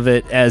guilty of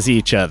it as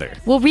each other.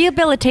 Well,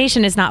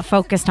 rehabilitation is not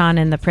focused on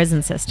in the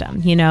prison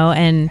system,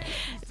 and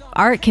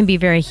art can be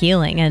very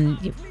healing, and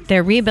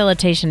their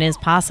rehabilitation is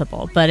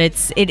possible, but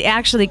it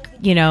actually,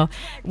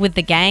 with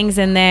the gangs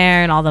in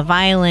there and all the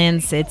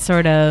violence, it's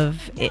sort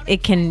of, they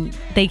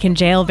can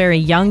jail very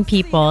young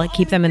people,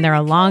 keep them in there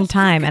a long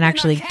time, and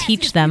actually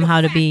teach them how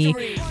to be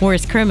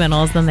worse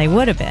criminals than they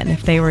would have been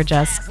if they were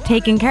just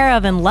taken care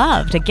of and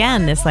loved.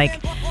 Again, this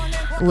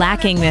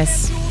lacking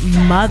this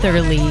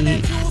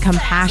motherly,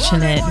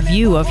 compassionate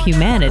view of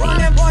humanity.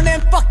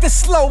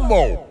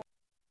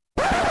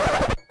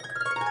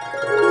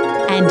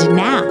 And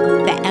now,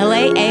 the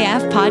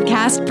LAAF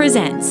podcast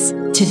presents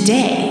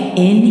Today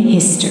in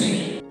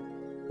History.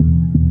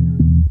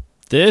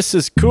 This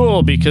is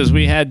cool because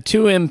we had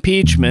two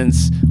impeachment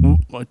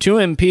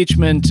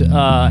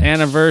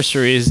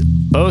anniversaries,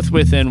 both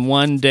within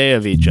one day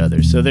of each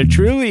other. So there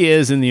truly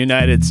is in the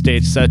United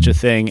States such a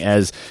thing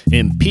as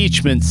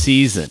impeachment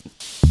season.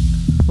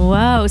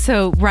 Whoa,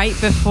 so right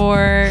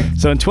before...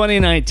 So in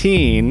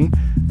 2019...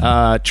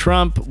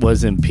 Trump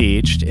was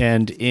impeached,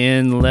 and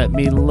let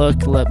me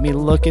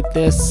look at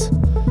this,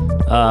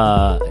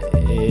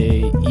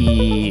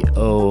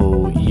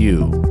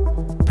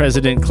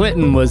 President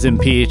Clinton was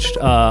impeached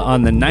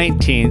on the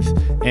 19th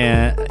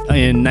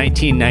in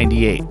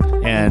 1998,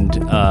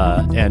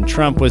 and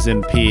Trump was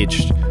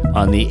impeached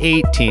on the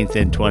 18th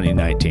in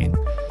 2019.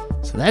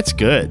 So that's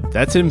good.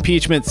 That's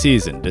impeachment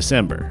season,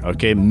 December.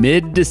 Okay,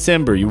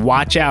 mid-December. You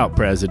watch out,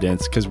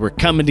 presidents, because we're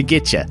coming to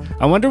get you.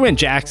 I wonder when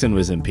Jackson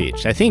was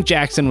impeached. I think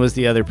Jackson was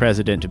the other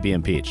president to be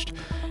impeached.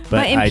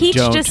 But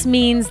impeached just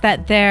means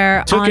that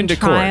they're on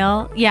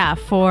trial. Court. Yeah,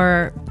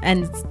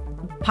 and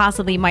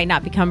possibly might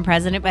not become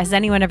president. But has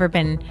anyone ever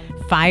been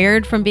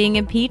fired from being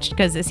impeached?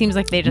 Because it seems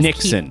like they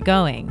just keep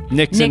going.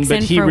 Nixon,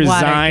 but he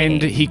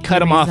resigned. He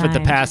cut him off at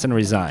the pass and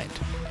resigned.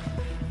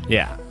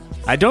 Yeah.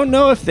 I don't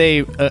know if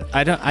they,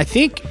 I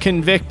think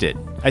convicted.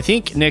 I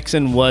think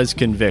Nixon was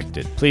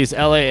convicted. Please,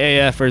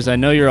 LAAFers, I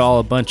know you're all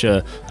a bunch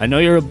of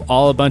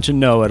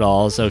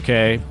know-it-alls,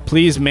 okay?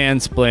 Please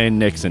mansplain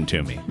Nixon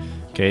to me.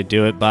 Okay,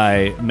 do it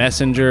by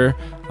messenger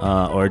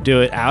or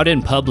do it out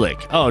in public.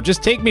 Oh,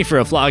 just take me for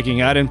a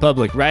flogging out in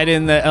public, right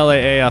in the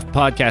LAAF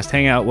podcast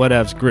hangout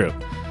whatevs group.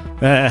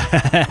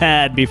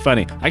 That'd be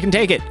funny. I can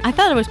take it. I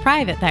thought it was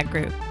private, that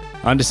group.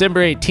 On December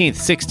 18th,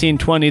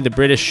 1620, the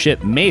British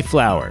ship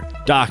Mayflower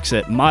docks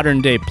at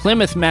modern-day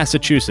Plymouth,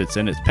 Massachusetts,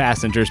 and its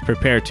passengers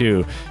prepare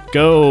to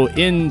go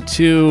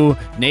into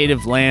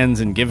native lands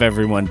and give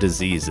everyone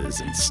diseases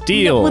and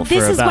steal well,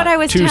 this for is about what I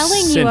was 2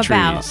 telling centuries. You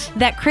about,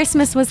 that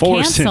Christmas was 4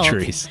 canceled.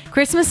 centuries.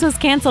 Christmas was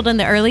canceled in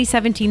the early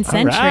 17th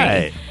century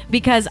right.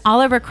 because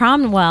Oliver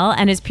Cromwell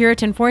and his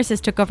Puritan forces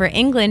took over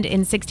England in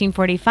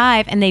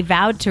 1645, and they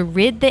vowed to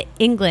rid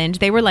England.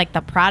 They were like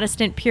the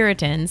Protestant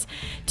Puritans,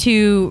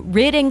 to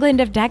rid England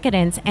of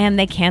decadence, and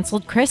they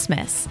canceled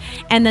Christmas.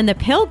 And then the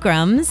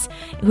Pilgrims,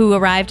 who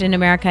arrived in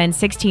America in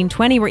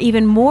 1620, were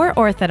even more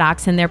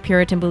orthodox in their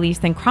Puritan beliefs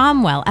than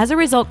Cromwell. As a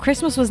result,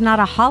 Christmas was not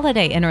a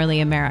holiday in early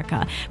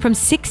America. From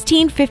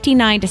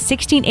 1659 to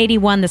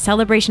 1681, the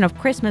celebration of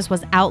Christmas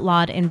was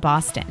outlawed in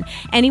Boston.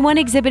 Anyone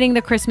exhibiting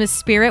the Christmas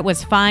spirit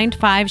was fined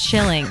 5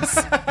 shillings.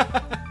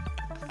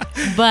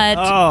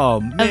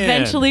 But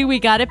eventually we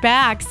got it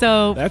back.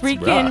 So that's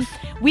freaking rough.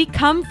 We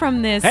come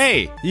from this.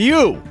 Hey,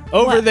 you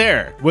over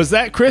there. Was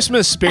that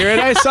Christmas spirit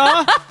I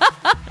saw?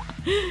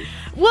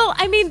 Well,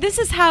 I mean, this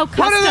is how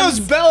customs... What are those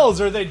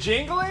bells? Are they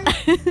jingling?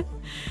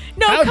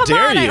 No, how come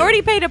dare on. you? I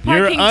already paid a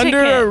parking ticket.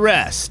 You're under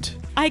arrest.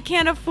 I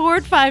can't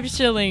afford 5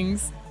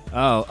 shillings.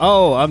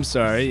 Oh, I'm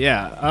sorry.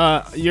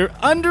 Yeah. You're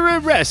under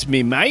arrest,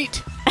 me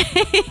mate.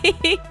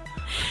 Hey,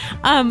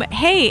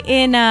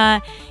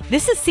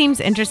 seems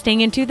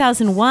interesting. In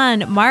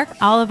 2001, Mark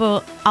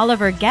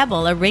Oliver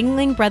Gebel, a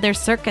Ringling Brothers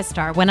circus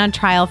star, went on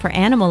trial for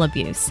animal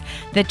abuse.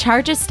 The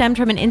charges stemmed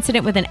from an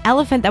incident with an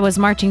elephant that was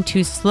marching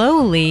too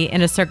slowly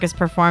in a circus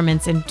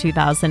performance in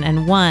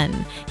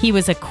 2001. He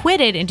was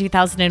acquitted in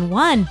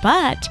 2001,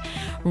 but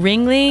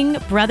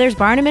Ringling Brothers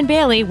Barnum and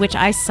Bailey, which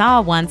I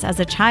saw once as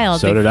a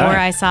child before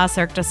I saw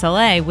Cirque du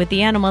Soleil with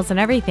the animals and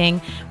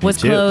everything, was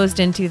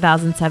closed in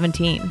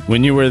 2017.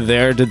 When you were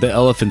there, did the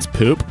elephants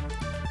poop?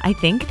 I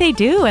think they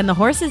do, and the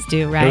horses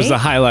do, right? It was the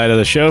highlight of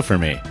the show for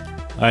me.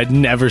 I'd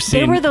never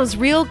seen... There were those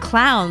real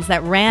clowns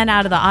that ran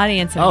out of the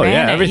audience and ran at you.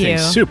 Oh, yeah,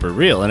 everything's super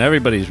real, and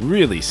everybody's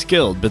really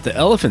skilled, but the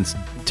elephants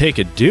take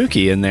a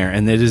dookie in there,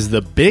 and it is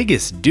the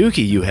biggest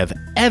dookie you have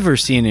ever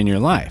seen in your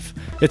life.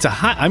 It's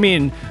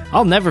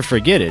I'll never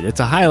forget it.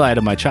 It's a highlight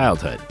of my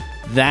childhood.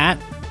 That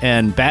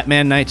and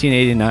Batman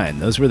 1989,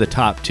 those were the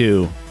top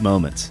 2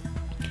 moments.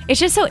 It's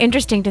just so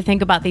interesting to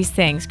think about these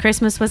things.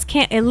 Christmas was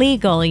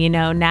illegal,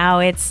 now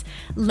it's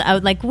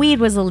like weed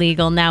was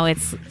illegal. Now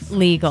it's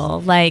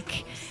legal.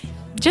 Like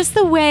just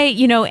the way,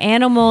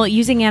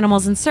 using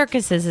animals in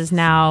circuses is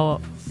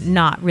now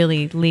not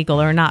really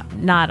legal or not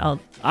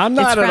I'm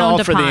not at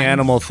all for the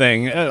animal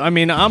thing. I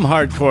mean, I'm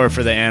hardcore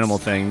for the animal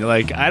thing.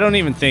 Like, I don't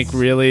even think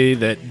really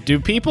that. Do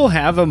people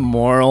have a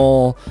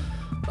moral?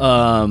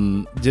 Are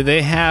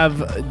they?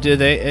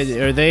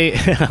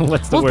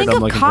 What's the word I'm looking for?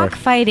 Think of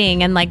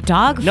cockfighting and like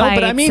dog fights. No,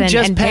 but I mean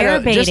just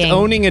just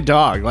owning a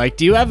dog. Like,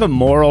 do you have a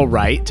moral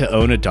right to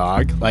own a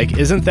dog? Like,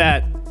 isn't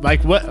that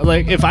like what?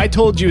 Like, if I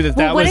told you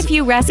that what if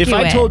you rescue it? If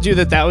I told you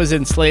that was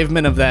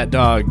enslavement of that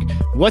dog,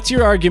 what's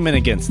your argument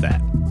against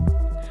that?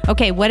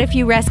 Okay, what if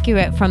you rescue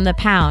it from the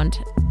pound?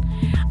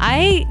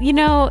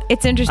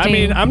 It's interesting. I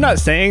mean, I'm not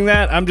saying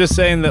that. I'm just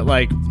saying that,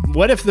 like,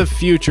 what if the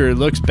future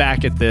looks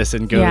back at this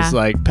and goes,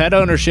 like, pet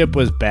ownership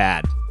was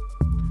bad?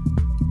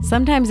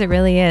 Sometimes it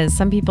really is.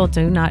 Some people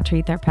do not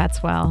treat their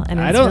pets well, and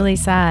it's really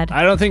sad.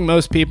 I don't think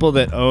most people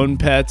that own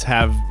pets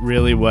have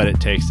really what it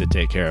takes to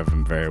take care of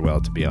them very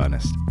well, to be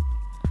honest.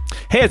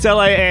 Hey, it's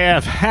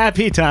LAAF.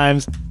 Happy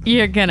times.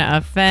 You're going to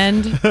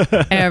offend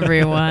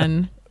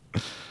everyone.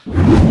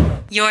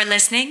 You're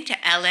listening to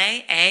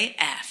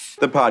LAAF,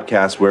 the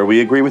podcast where we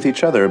agree with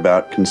each other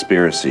about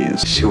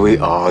conspiracies. Should we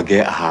all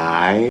get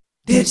high?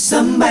 Did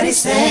somebody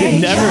say? She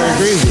never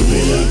agrees with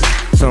me, though.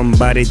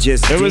 Somebody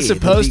just It was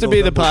supposed to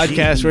be the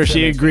podcast where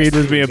she agreed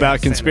with me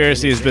about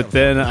conspiracies, but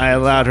then I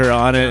allowed her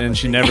on it, and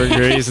she never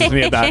agrees with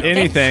me about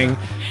anything.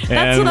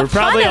 And we're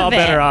probably all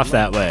better off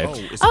that way.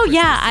 Oh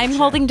yeah, I'm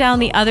holding down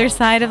the other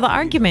side of the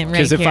argument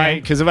right here.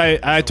 Because if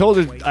I told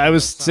her, I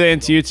was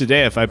saying to you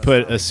today, if I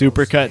put a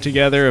supercut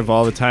together of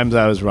all the times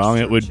I was wrong,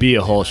 it would be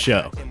a whole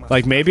show.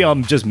 Like, maybe I'll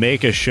just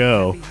make a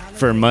show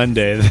for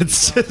Monday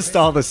that's just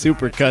all the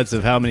supercuts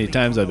of how many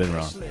times I've been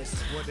wrong.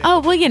 Oh,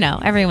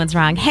 well, everyone's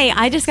wrong. Hey,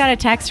 I just got a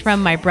text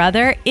from my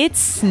brother. It's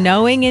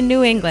snowing in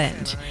New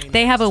England.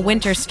 They have a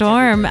winter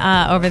storm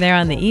over there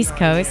on the East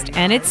Coast,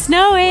 and it's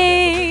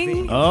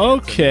snowing.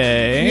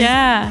 Okay.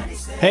 Yeah.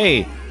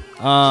 Hey,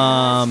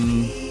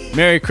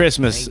 Merry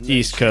Christmas,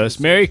 East Coast.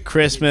 Merry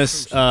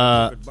Christmas.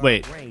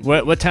 Wait,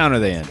 what town are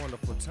they in?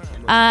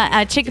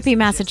 Chicopee,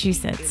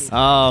 Massachusetts.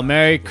 Oh,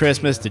 Merry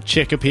Christmas to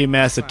Chicopee,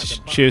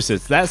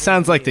 Massachusetts. That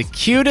sounds like the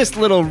cutest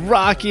little,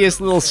 rockiest,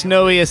 little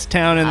snowiest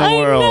town in the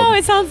world. I know,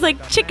 it sounds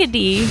like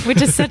chickadee,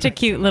 which is such a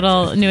cute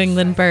little New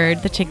England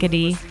bird, the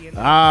chickadee.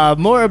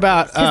 More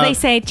about... Because they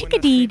say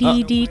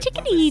chickadee-dee-dee,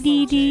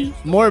 chickadee-dee-dee.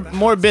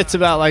 More bits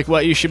about, like,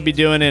 what you should be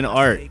doing in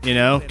art,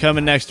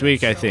 coming next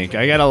week, I think.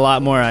 I got a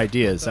lot more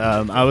ideas.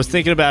 I was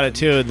thinking about it,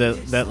 too,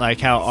 that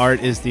like, how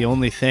art is the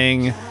only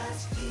thing...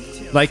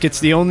 Like, it's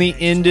the only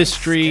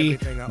industry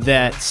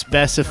that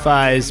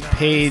specifies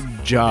paid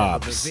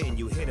jobs.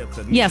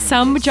 Yeah,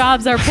 some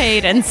jobs are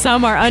paid and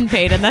some are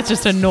unpaid, and that's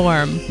just a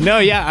norm. No,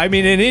 yeah, I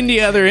mean, in any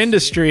other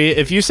industry,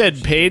 if you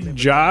said paid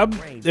job,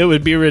 it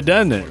would be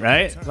redundant,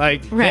 right?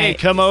 Like, hey,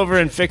 come over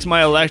and fix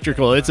my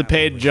electrical. It's a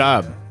paid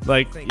job.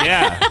 Like,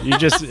 yeah,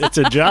 it's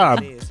a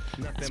job.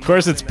 Of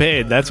course it's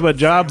paid. That's what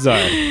jobs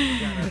are.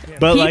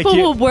 But people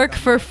will work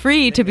for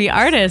free to be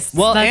artists.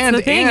 Well, that's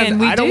the thing,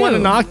 and we I don't want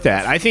to knock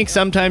that. I think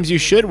sometimes you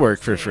should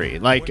work for free.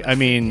 Like, I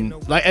mean,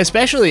 like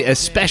especially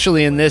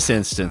in this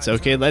instance.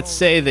 Okay, let's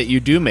say that you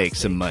do make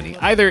some money,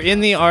 either in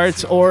the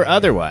arts or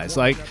otherwise.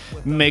 Like,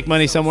 make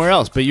money somewhere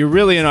else, but you're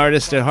really an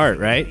artist at heart,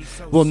 right?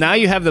 Well, now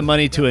you have the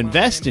money to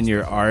invest in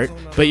your art,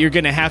 but you're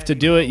going to have to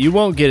do it. You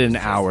won't get an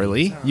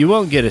hourly. You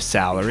won't get a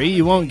salary.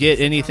 You won't get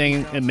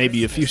anything. And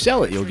maybe if you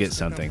sell it, you'll get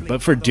something.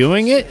 But for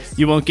doing it,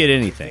 you won't get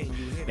anything.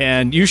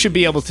 And you should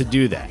be able to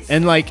do that.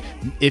 And like,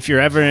 if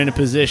you're ever in a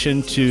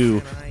position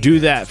to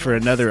do that for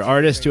another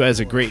artist who has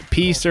a great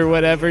piece or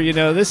whatever,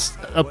 this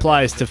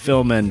applies to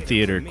film and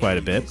theater quite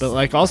a bit, but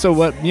like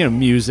also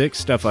music,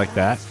 stuff like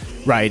that,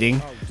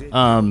 writing,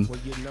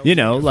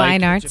 like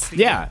fine arts.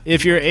 Yeah.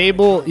 If you're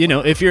able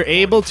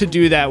to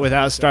do that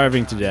without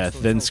starving to death,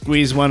 then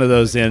squeeze one of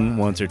those in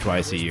once or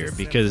twice a year,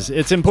 because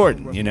it's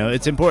important,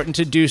 it's important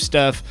to do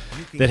stuff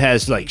that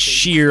has like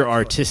sheer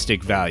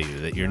artistic value,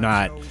 that you're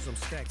not,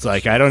 it's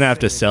like, I don't have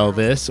to sell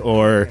this,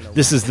 or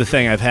this is the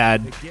thing I've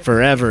had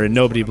forever and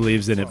nobody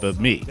believes in it but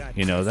me.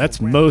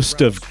 That's most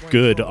of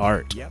good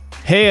art.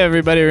 Hey,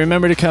 everybody,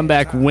 remember to come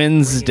back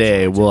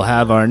Wednesday. We'll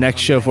have our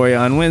next show for you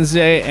on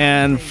Wednesday,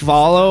 and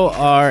follow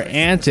our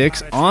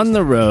antics on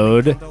the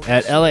road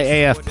at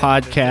LAAF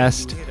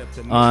Podcast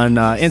on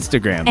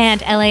Instagram.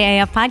 And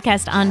LAAF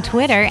Podcast on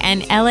Twitter,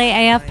 and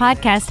LAAF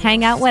Podcast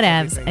Hangout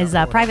Whatevs is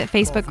a private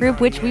Facebook group,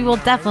 which we will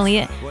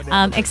definitely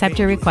accept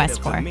your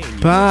request for.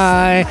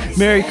 Bye.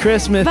 Merry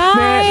Christmas. Bye.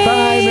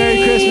 Bye.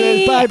 Merry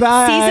Christmas.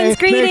 Bye-bye. Season's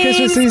greetings. Merry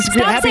Christmas. Season's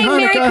Stop Happy saying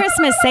Hanukkah. Merry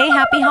Christmas. Say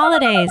Happy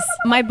Holidays.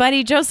 My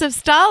buddy Joseph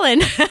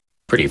Stalin.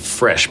 Pretty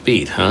fresh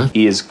beat, huh?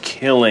 He is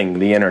killing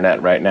the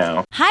internet right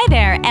now. Hi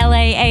there,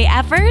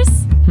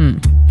 LAAFers.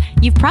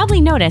 You've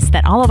probably noticed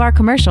that all of our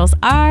commercials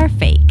are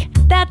fake.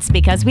 That's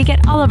because we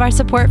get all of our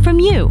support from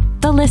you,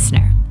 the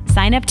listener.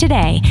 Sign up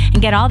today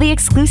and get all the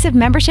exclusive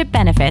membership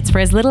benefits for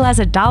as little as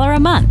 $1 a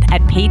month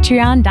at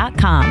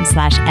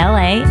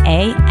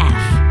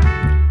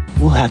patreon.com/LAAF.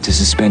 We'll have to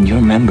suspend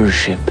your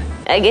membership.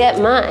 I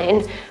get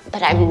mine,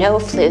 but I'm no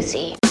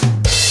floozy.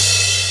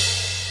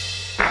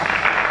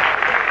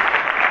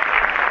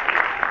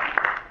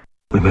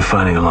 We've been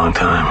fighting a long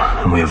time,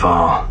 and we have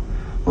all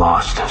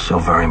lost so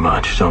very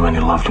much, so many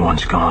loved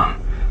ones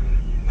gone.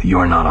 But you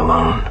are not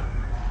alone.